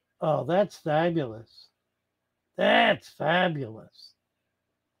 Oh, that's fabulous. That's fabulous.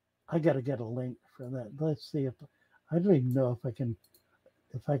 I got to get a link for that. Let's see if I don't even know if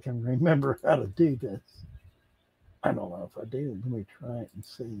I can remember how to do this. I don't know if I do. Let me try it and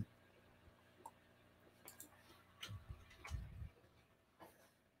see.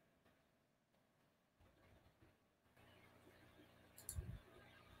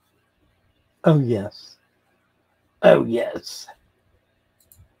 Oh, yes. Oh, yes.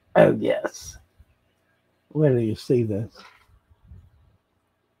 Oh, yes. Where do you see this?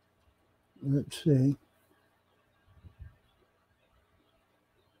 Let's see.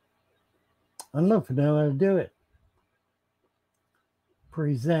 I don't know if I know how to do it.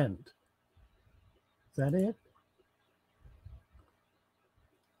 Present. Is that it?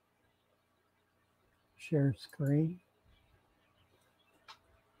 Share screen.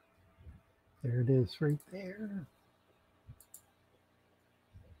 There it is right there.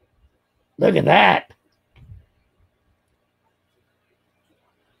 Look at that.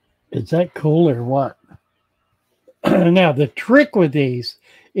 Is that cool or what? Now, the trick with these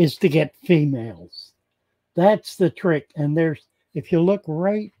is to get females. That's the trick. And if you look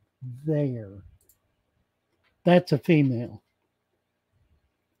right there, that's a female.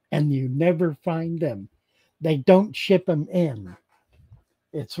 And you never find them. They don't ship them in.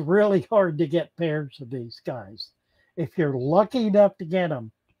 It's really hard to get pairs of these guys. If you're lucky enough to get them,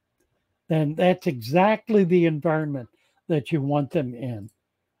 then that's exactly the environment that you want them in.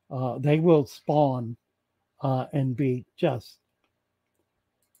 They will spawn and be just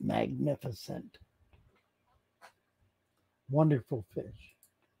magnificent. Wonderful fish.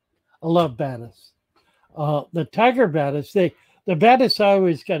 I love Batis. The Tiger Batis, the Batis I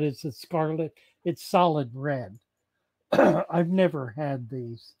always got is the scarlet. It's solid red. I've never had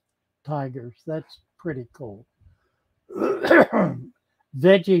these tigers. That's pretty cool.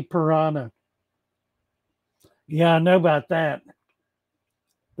 Veggie piranha. Yeah, I know about that.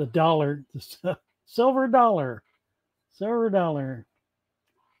 The dollar, the silver dollar. Silver dollar.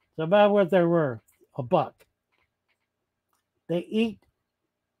 It's about what they're worth. $1. They eat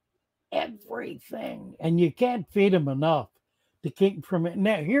everything, and you can't feed them enough to keep from it.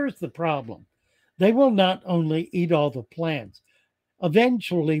 Now, here's the problem. They will not only eat all the plants.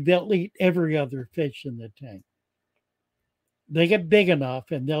 Eventually, they'll eat every other fish in the tank. They get big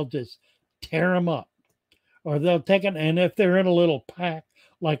enough, and they'll just tear them up. Or they'll take it, and if they're in a little pack,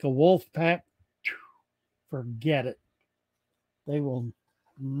 like a wolf pack, forget it. They will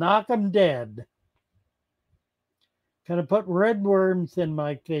knock them dead. Can I put red worms in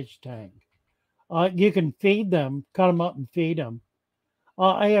my fish tank? You can feed them, cut them up and feed them.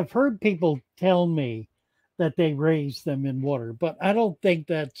 I have heard people tell me that they raise them in water, but I don't think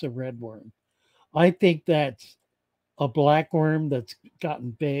that's a red worm. I think that's a blackworm that's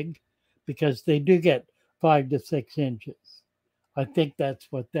gotten big because they do get 5 to 6 inches. I think that's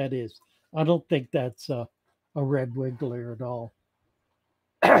what that is. I don't think that's a red wiggler at all.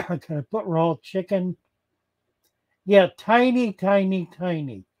 Can I put raw chicken? Yeah, tiny, tiny,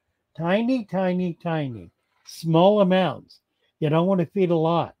 tiny, tiny, tiny, tiny, small amounts. You don't want to feed a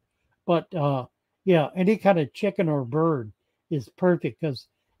lot, but yeah, any kind of chicken or bird is perfect because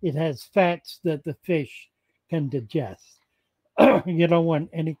it has fats that the fish can digest. You don't want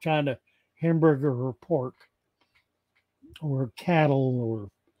any kind of hamburger or pork or cattle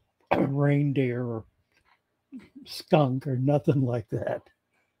or reindeer or skunk or nothing like that.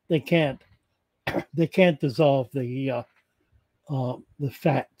 They can't they can't dissolve the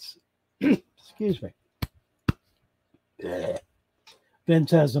fats. Excuse me.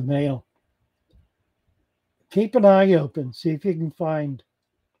 Vince has a mail. Keep an eye open. See if you can find.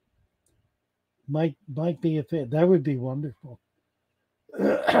 Might be a fit. That would be wonderful.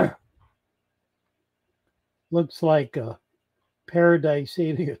 Looks like a paradise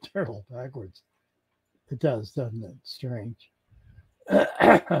eating a turtle backwards. It does, doesn't it? Strange.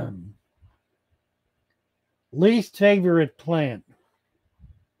 Least favorite plant.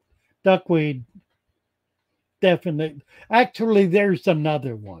 Duckweed. Definitely. Actually, there's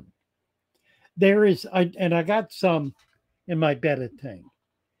another one. There is, and I got some in my betta tank.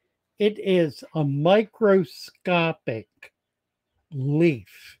 It is a microscopic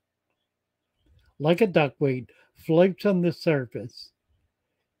leaf, like a duckweed, floats on the surface.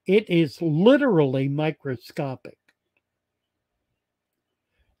 It is literally microscopic.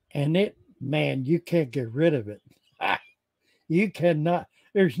 And man, you can't get rid of it. You cannot,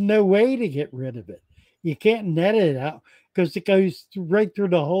 there's no way to get rid of it. You can't net it out because it goes right through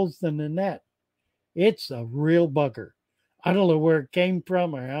the holes in the net. It's a real bugger. I don't know where it came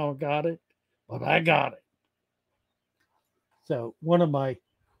from or how I got it, but I got it. So one of my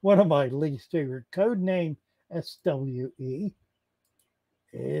least favorite, code name SWE,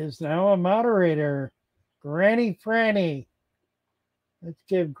 is now a moderator. Granny Franny. Let's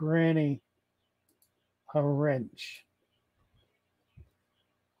give Granny a wrench.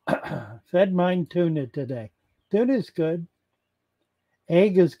 Fed mine tuna today. Tuna's good.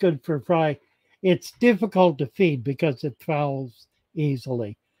 Egg is good for fry. It's difficult to feed because it fouls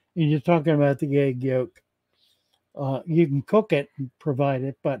easily. And you're talking about the egg yolk. You can cook it and provide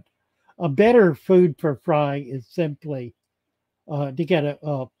it, but a better food for fry is simply to get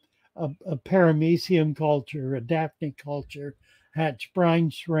a paramecium culture, a Daphne culture, hatch brine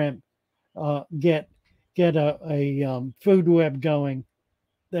shrimp, get a food web going.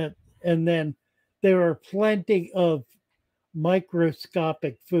 That and then there are plenty of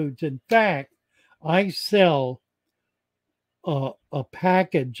microscopic foods. In fact, I sell a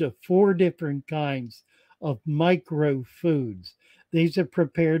package of 4 different kinds of micro foods. These are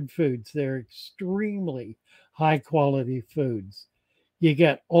prepared foods. They're extremely high quality foods. You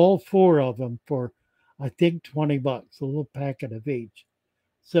get all 4 of them for, I think, $20, a little packet of each.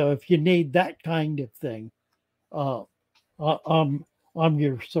 So if you need that kind of thing, uh, I'm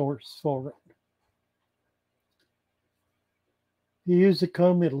your source for it. You use a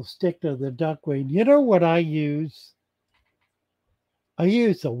comb, it'll stick to the duckweed. You know what I use? I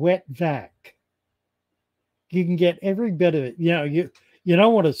use a wet vac. You can get every bit of it. You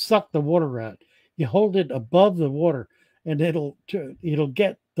don't want to suck the water out. You hold it above the water, and it'll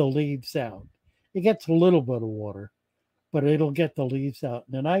get the leaves out. It gets a little bit of water, but it'll get the leaves out.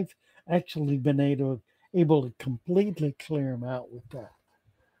 And I've actually been able to completely clear them out with that.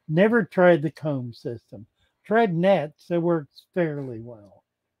 Never tried the comb system. Tried nets. It works fairly well.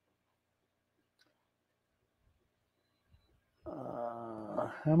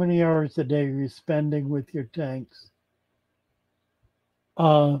 How many hours a day are you spending with your tanks?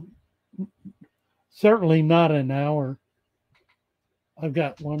 Uh, Certainly not an hour. I've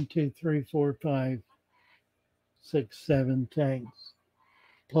got 1, 2, 3, 4, 5, 6, 7 tanks,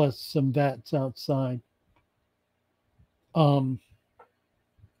 plus some vats outside.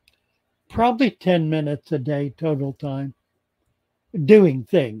 Probably 10 minutes a day total time doing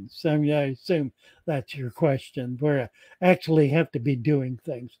things. I mean, I assume that's your question, where I actually have to be doing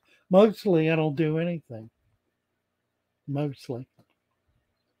things. Mostly, I don't do anything. Mostly.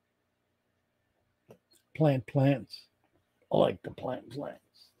 Plant plants. I like to plant plants.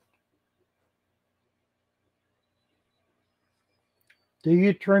 Do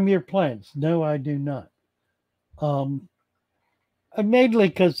you trim your plants? No, I do not. Mainly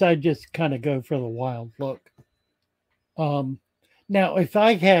because I just kind of go for the wild look. Now, if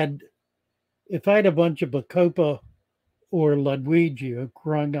I had a bunch of Bacopa or Ludwigia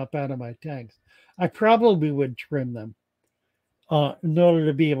growing up out of my tanks, I probably would trim them in order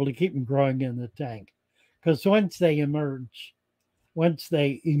to be able to keep them growing in the tank. Because once they emerge, once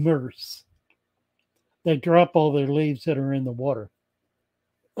they immerse, they drop all their leaves that are in the water.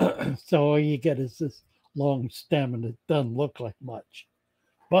 So all you get is this long stem, and it doesn't look like much.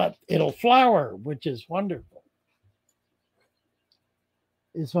 But it'll flower, which is wonderful.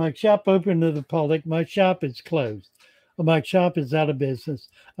 Is my shop open to the public? My shop is closed. My shop is out of business.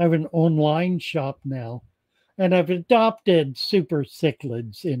 I have an online shop now, and I've adopted super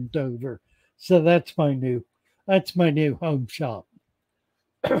cichlids in Dover. So that's my new home shop.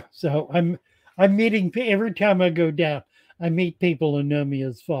 So I'm meeting every time I go down. I meet people who know me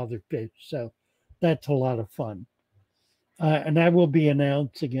as Father Fish. So that's a lot of fun. And I will be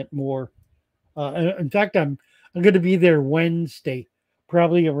announcing it more. In fact, I'm going to be there Wednesday,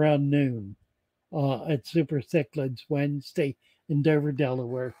 probably around noon, at Super Cichlids Wednesday in Dover,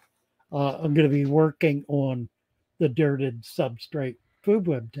 Delaware. I'm going to be working on the dirted substrate food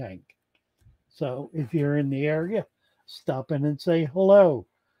web tank. So if you're in the area, stop in and say hello.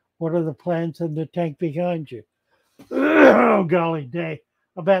 What are the plants in the tank behind you? Oh, golly day.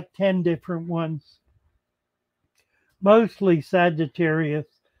 About 10 different ones. Mostly Sagittarius,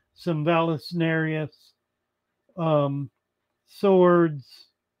 some Vallisnerius, swords.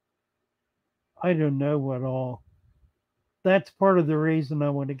 I don't know what all. That's part of the reason I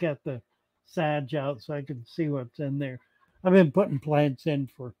want to get the Sag out so I can see what's in there. I've been putting plants in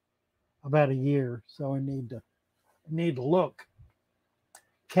for about a year, so I need to look.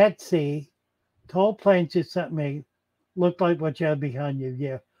 Ketsy, tall plants you sent me look like what you have behind you.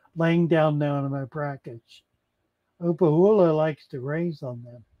 Yeah, laying down now in my brackets. Opahula likes to raise on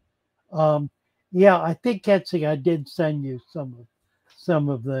them. Yeah, I think Ketsy, I did send you some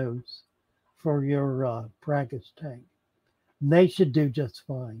of those for your brackets tank. And they should do just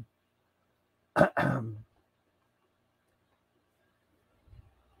fine.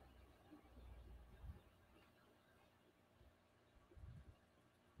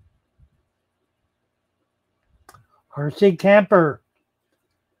 RC Camper,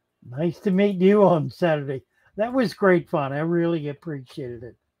 nice to meet you on Saturday. That was great fun. I really appreciated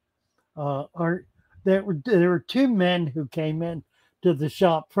it. There were two men who came in to the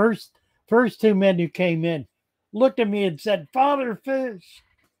shop. First two men who came in looked at me and said, "Father Fish."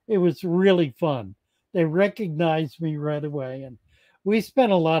 It was really fun. They recognized me right away, and we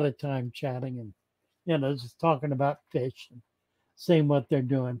spent a lot of time chatting and just talking about fish and seeing what they're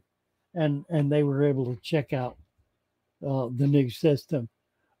doing, and they were able to check out the new system.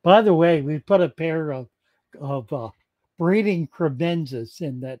 By the way, we put a pair of breeding crebensis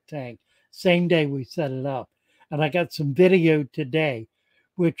in that tank. Same day we set it up, and I got some video today,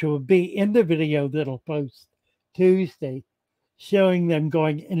 which will be in the video that'll post Tuesday, showing them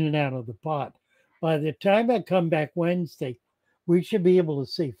going in and out of the pot. By the time I come back Wednesday, we should be able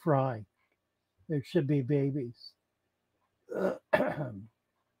to see fry. There should be babies.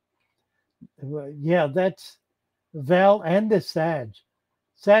 Yeah, that's Val and the Sag.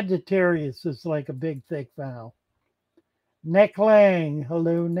 Sagittarius is like a big, thick Val. Neck Lang,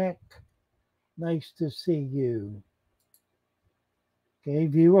 hello, Neck. Nice to see you.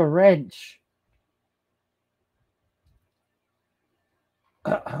 Gave you a wrench.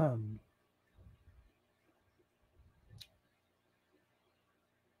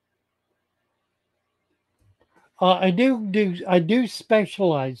 I do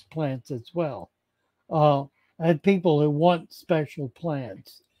specialized plants as well. I have people who want special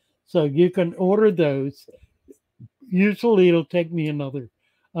plants, so you can order those. Usually, it'll take me another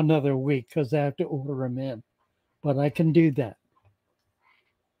week because I have to order them in, but I can do that.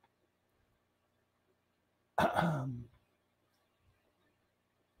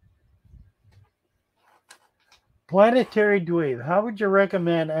 Planetary Dweeb, how would you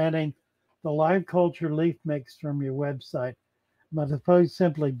recommend adding the live culture leaf mix from your website? But suppose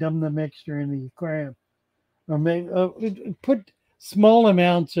simply dump the mixture in the aquarium, or maybe put small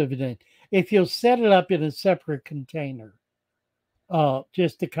amounts of it in. If you'll set it up in a separate container,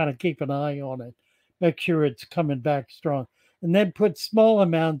 just to kind of keep an eye on it, make sure it's coming back strong, and then put small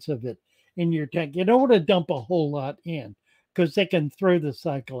amounts of it in your tank. You don't want to dump a whole lot in because they can throw the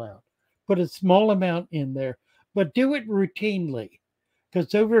cycle out. Put a small amount in there, but do it routinely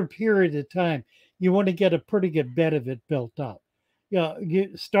because over a period of time, you want to get a pretty good bed of it built up.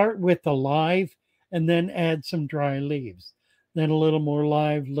 You start with the live and then add some dry leaves, then a little more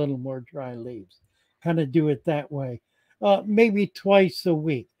live, a little more dry leaves. Kind of do it that way. Maybe twice a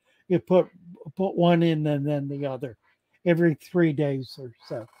week. You put one in and then the other every 3 days or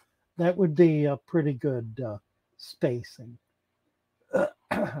so. That would be a pretty good spacing.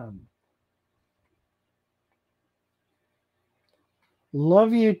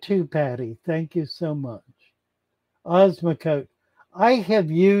 Love you too, Patty. Thank you so much. Osmocote. I have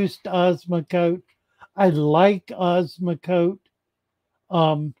used Osmocote. I like Osmocote.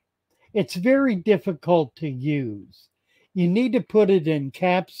 Um, it's very difficult to use. You need to put it in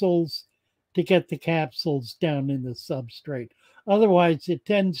capsules to get the capsules down in the substrate. Otherwise, it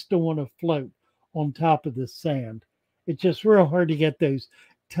tends to want to float on top of the sand. It's just real hard to get those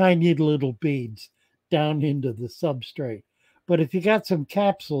tiny little beads down into the substrate. But if you got some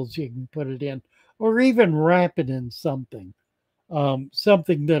capsules, you can put it in, or even wrap it in something,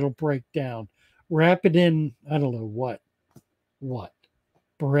 something that'll break down. Wrap it in, I don't know what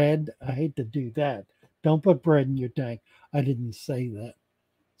bread. I hate to do that. Don't put bread in your tank. I didn't say that.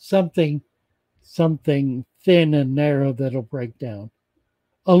 Something, something thin and narrow that'll break down.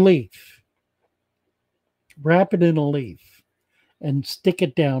 A leaf. Wrap it in a leaf and stick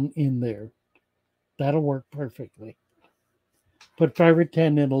it down in there. That'll work perfectly. Put 5 or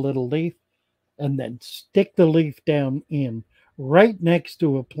 10 in a little leaf and then stick the leaf down in right next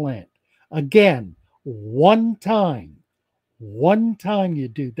to a plant. Again, one time. One time you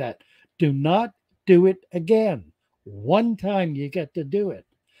do that. Do not do it again. One time you get to do it.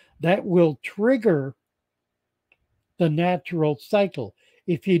 That will trigger the natural cycle.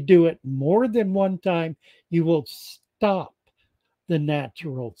 If you do it more than one time, you will stop the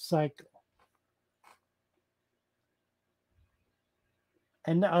natural cycle.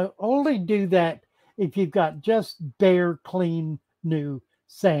 And I only do that if you've got just bare, clean, new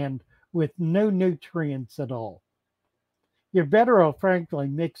sand with no nutrients at all. You're better off, frankly,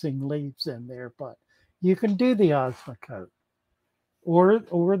 mixing leaves in there, but you can do the Osmocote or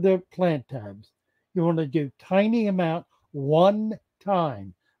the plant tabs. You want to do tiny amount one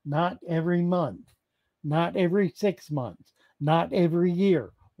time, not every month, not every 6 months, not every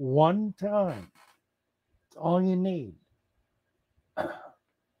year. One time. That's all you need.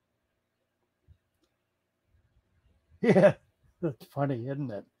 Yeah, that's funny, isn't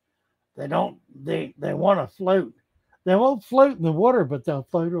it? They want to float. They won't float in the water, but they'll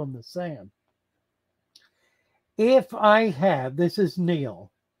float on the sand. If I have, this is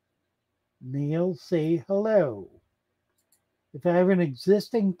Neil. Neil, say hello. If I have an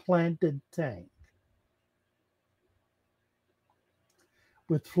existing planted tank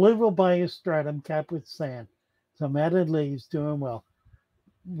with fluvial biostratum capped with sand, some added leaves, doing well.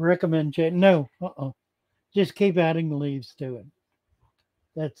 Recommend change. No, just keep adding leaves to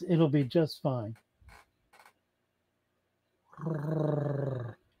it. It'll be just fine.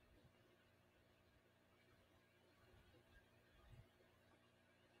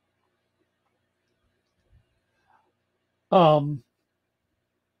 Um,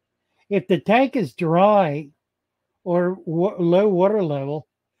 if the tank is dry or low water level,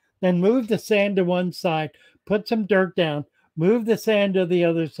 then move the sand to one side, put some dirt down, move the sand to the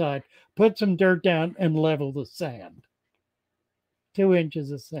other side, put some dirt down, and level the sand. 2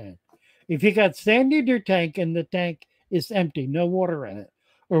 inches of sand. If you got sand in your tank and the tank is empty, no water in it,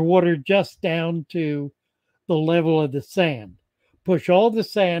 or water just down to the level of the sand, push all the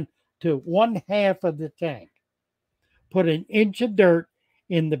sand to 1/2 of the tank. Put 1 inch of dirt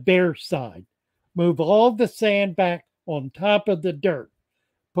in the bare side. Move all the sand back on top of the dirt.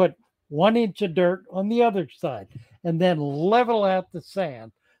 Put 1 inch of dirt on the other side and then level out the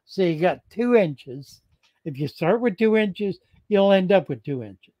sand. So you got 2 inches. If you start with 2 inches, you'll end up with 2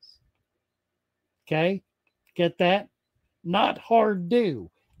 inches. Okay? Get that? Not hard to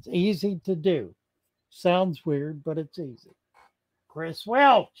do. It's easy to do. Sounds weird, but it's easy. Chris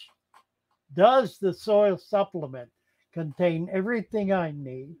Welch. Does the soil supplement contain everything I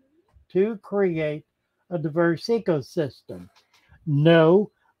need to create a diverse ecosystem?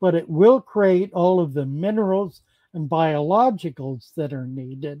 No, but it will create all of the minerals and biologicals that are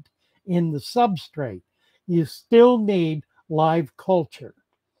needed in the substrate. You still need live culture.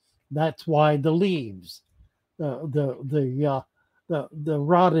 That's why the leaves, the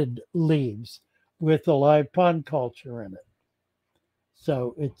rotted leaves with the live pond culture in it.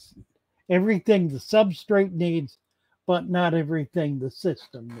 So it's everything the substrate needs, but not everything the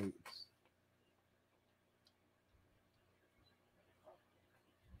system needs.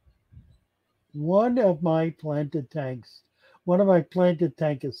 One of my planted tank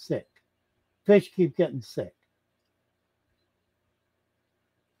is sick. Fish keep getting sick.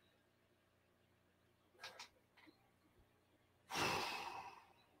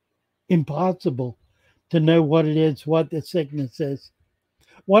 Impossible to know what it is, what the sickness is.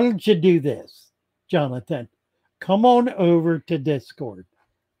 Why don't you do this, Jonathan? Come on over to Discord.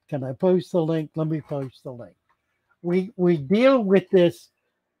 Can I post the link? Let me post the link. We deal with this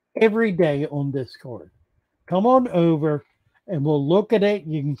every day on Discord. Come on over and we'll look at it.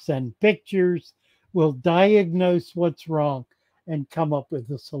 You can send pictures. We'll diagnose what's wrong and come up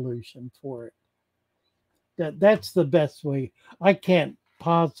with a solution for it. That's the best way. I can't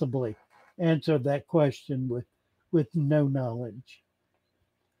possibly answer that question with no knowledge.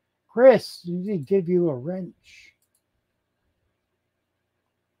 Chris, did he give you a wrench?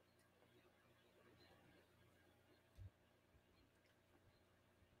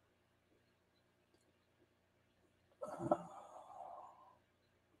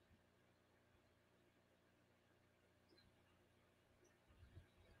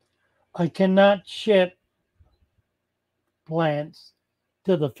 I cannot ship plants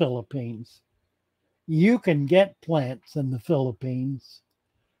to the Philippines. You can get plants in the Philippines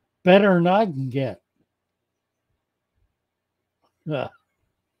better than I can get. It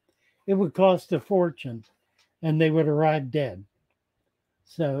would cost a fortune and they would arrive dead.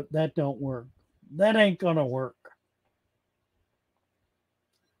 So that don't work. That ain't gonna work.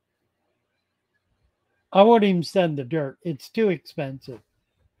 I won't even send the dirt. It's too expensive.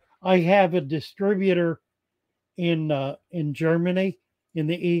 I have a distributor in Germany, in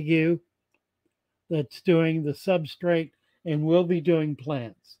the EU, that's doing the substrate and will be doing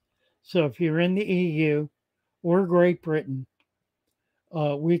plants. So if you're in the EU or Great Britain,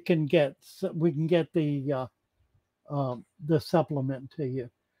 we can get the supplement to you,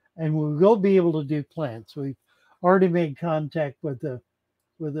 and we will be able to do plants. We've already made contact with the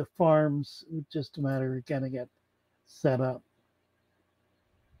farms. It's just a matter of getting it set up.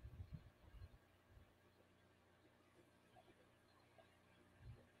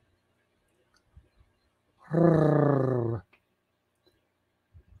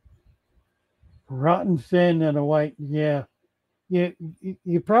 Rotten fin and a white, yeah.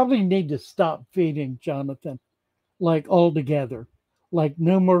 You probably need to stop feeding, Jonathan, like altogether. Like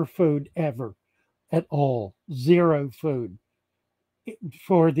no more food ever at all. Zero food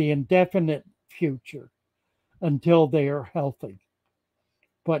for the indefinite future until they are healthy.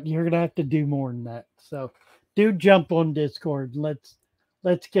 But you're gonna have to do more than that. So do jump on Discord. Let's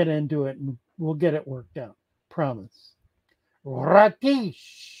get into it and we'll get it worked out. Promise.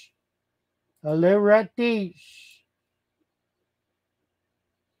 Ratish. Hello, Ratish.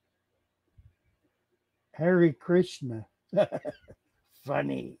 Hare Krishna.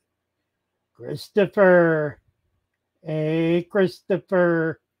 Funny. Christopher. Hey,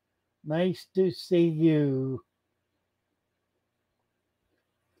 Christopher. Nice to see you.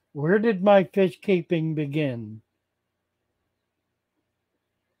 Where did my fish keeping begin?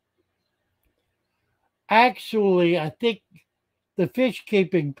 Actually, I think the fish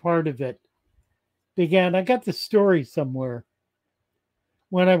keeping part of it began. I got the story somewhere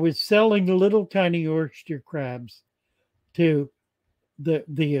when I was selling little tiny oyster crabs to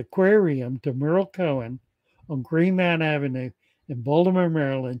the aquarium to Merle Cohen on Greenmount Avenue in Baltimore,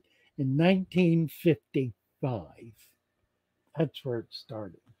 Maryland in 1955. That's where it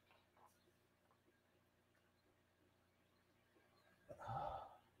started.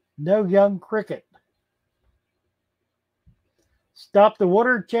 No young cricket. Stop the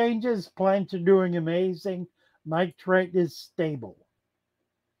water changes. Plants are doing amazing. Nitrate is stable.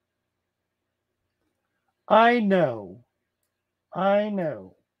 I know. I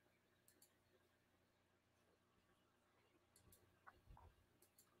know.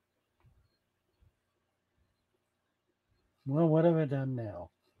 Well, what have I done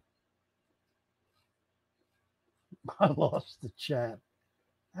now? I lost the chat.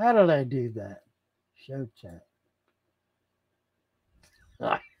 How did I do that? Show chat.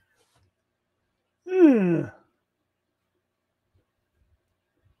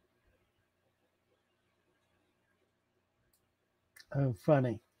 Oh,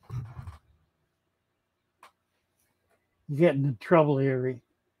 funny. You're getting in trouble, Erie.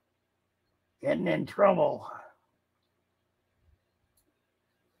 Getting in trouble.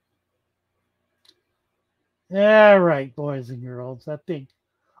 All right, boys and girls. I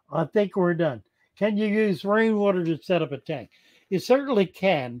think we're done. Can you use rainwater to set up a tank? You certainly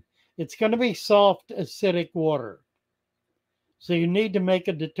can. It's going to be soft, acidic water. So you need to make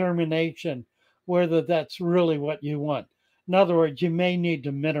a determination whether that's really what you want. In other words, you may need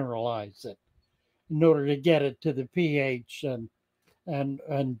to mineralize it in order to get it to the pH and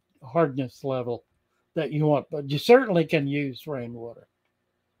hardness level that you want. But you certainly can use rainwater.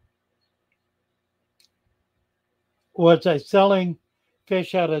 Was I selling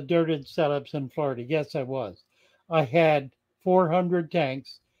fish out of dirted setups in Florida? Yes, I was. I had 400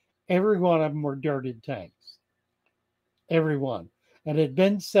 tanks. Every one of them were dirted tanks. Every one. And it had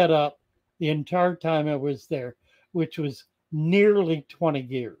been set up the entire time I was there, which was nearly 20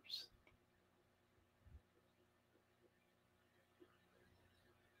 years.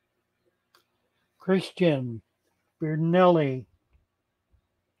 Christian Bernelli,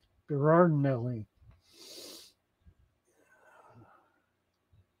 Berardinelli.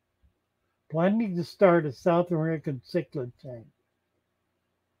 Planning to start a South American cichlid tank.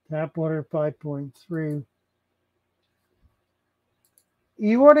 Tap water 5.3.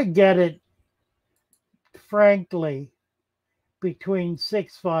 You want to get it, frankly, between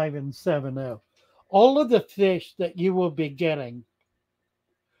 6.5 and 7.0. All of the fish that you will be getting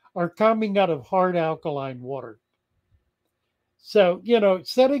are coming out of hard alkaline water. So,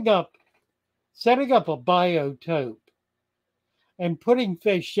 setting up a biotope and putting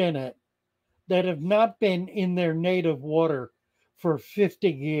fish in it that have not been in their native water for 50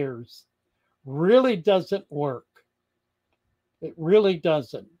 years really doesn't work. It really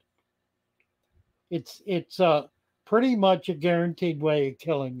doesn't. It's pretty much a guaranteed way of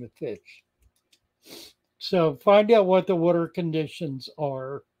killing the fish. So find out what the water conditions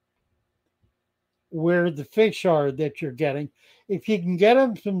are, where the fish are that you're getting. If you can get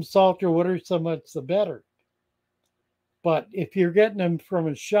them from salter water, so much the better. But if you're getting them from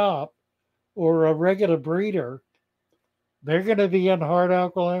a shop or a regular breeder, they're going to be in hard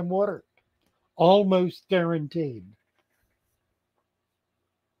alkaline water, almost guaranteed.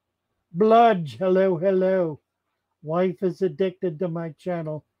 Bludge, hello, hello. Wife is addicted to my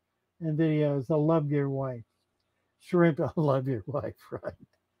channel and videos. I love your wife. Shrimp, I love your wife, right?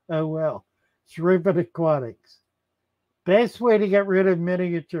 Oh, well. Shrimp and aquatics. Best way to get rid of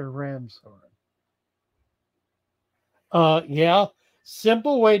miniature ram's horn. Yeah.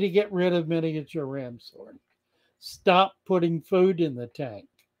 Simple way to get rid of miniature ram's horn. Stop putting food in the tank.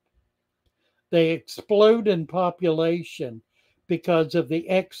 They explode in population because of the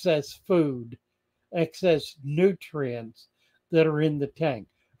excess food, excess nutrients that are in the tank.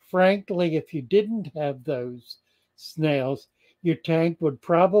 Frankly, if you didn't have those snails, your tank would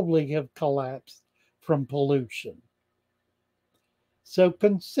probably have collapsed from pollution. So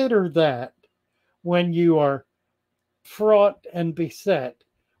consider that when you are fraught and beset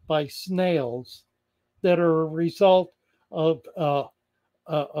by snails that are a result of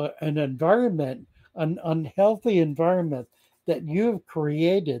an environment, an unhealthy environment that you've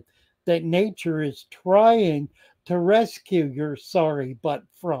created, that nature is trying to rescue your sorry butt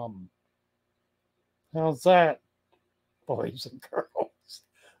from. How's that, boys and girls?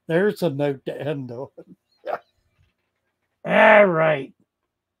 There's a note to end on. All right.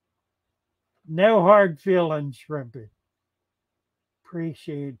 No hard feelings, Shrimpy.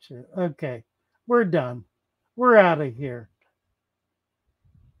 Appreciate you. Okay, we're done. We're out of here.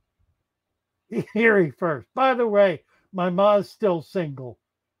 Erie first. By the way, my ma's still single.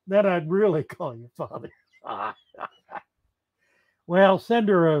 Then I'd really call you father. Well, send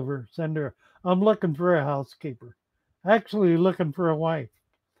her over. Send her. I'm looking for a housekeeper. Actually, looking for a wife.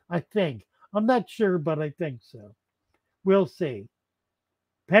 I think. I'm not sure, but I think so. We'll see.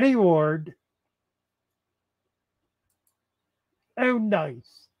 Penny Ward. Oh,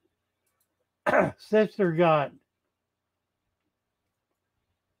 nice. Sister got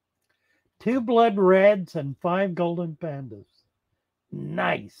 2 blood reds and 5 golden pandas.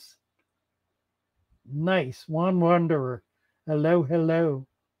 Nice. Nice. One wanderer. Hello, hello.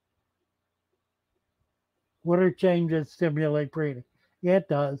 Water changes stimulate breathing. Yeah, it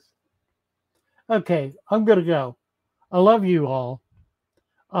does. Okay, I'm going to go. I love you all.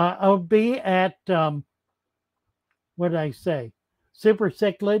 I'll be at, what did I say? Super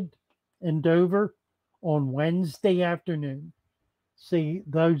Cichlid in Dover on Wednesday afternoon. See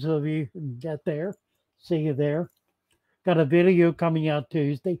those of you who can get there. See you there. Got a video coming out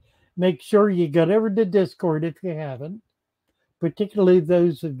Tuesday. Make sure you get over to Discord if you haven't, particularly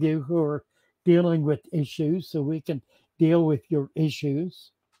those of you who are dealing with issues so we can deal with your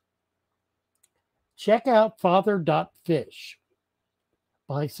issues. Check out father.fish.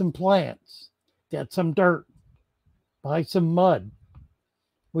 Buy some plants. Get some dirt. Buy some mud.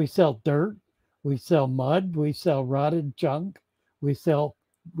 We sell dirt. We sell mud. We sell rotted junk. We sell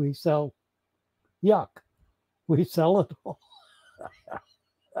yuck. We sell it all.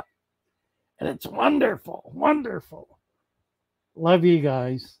 And it's wonderful, wonderful. Love you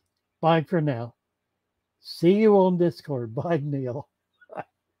guys. Bye for now. See you on Discord. Bye, Neil.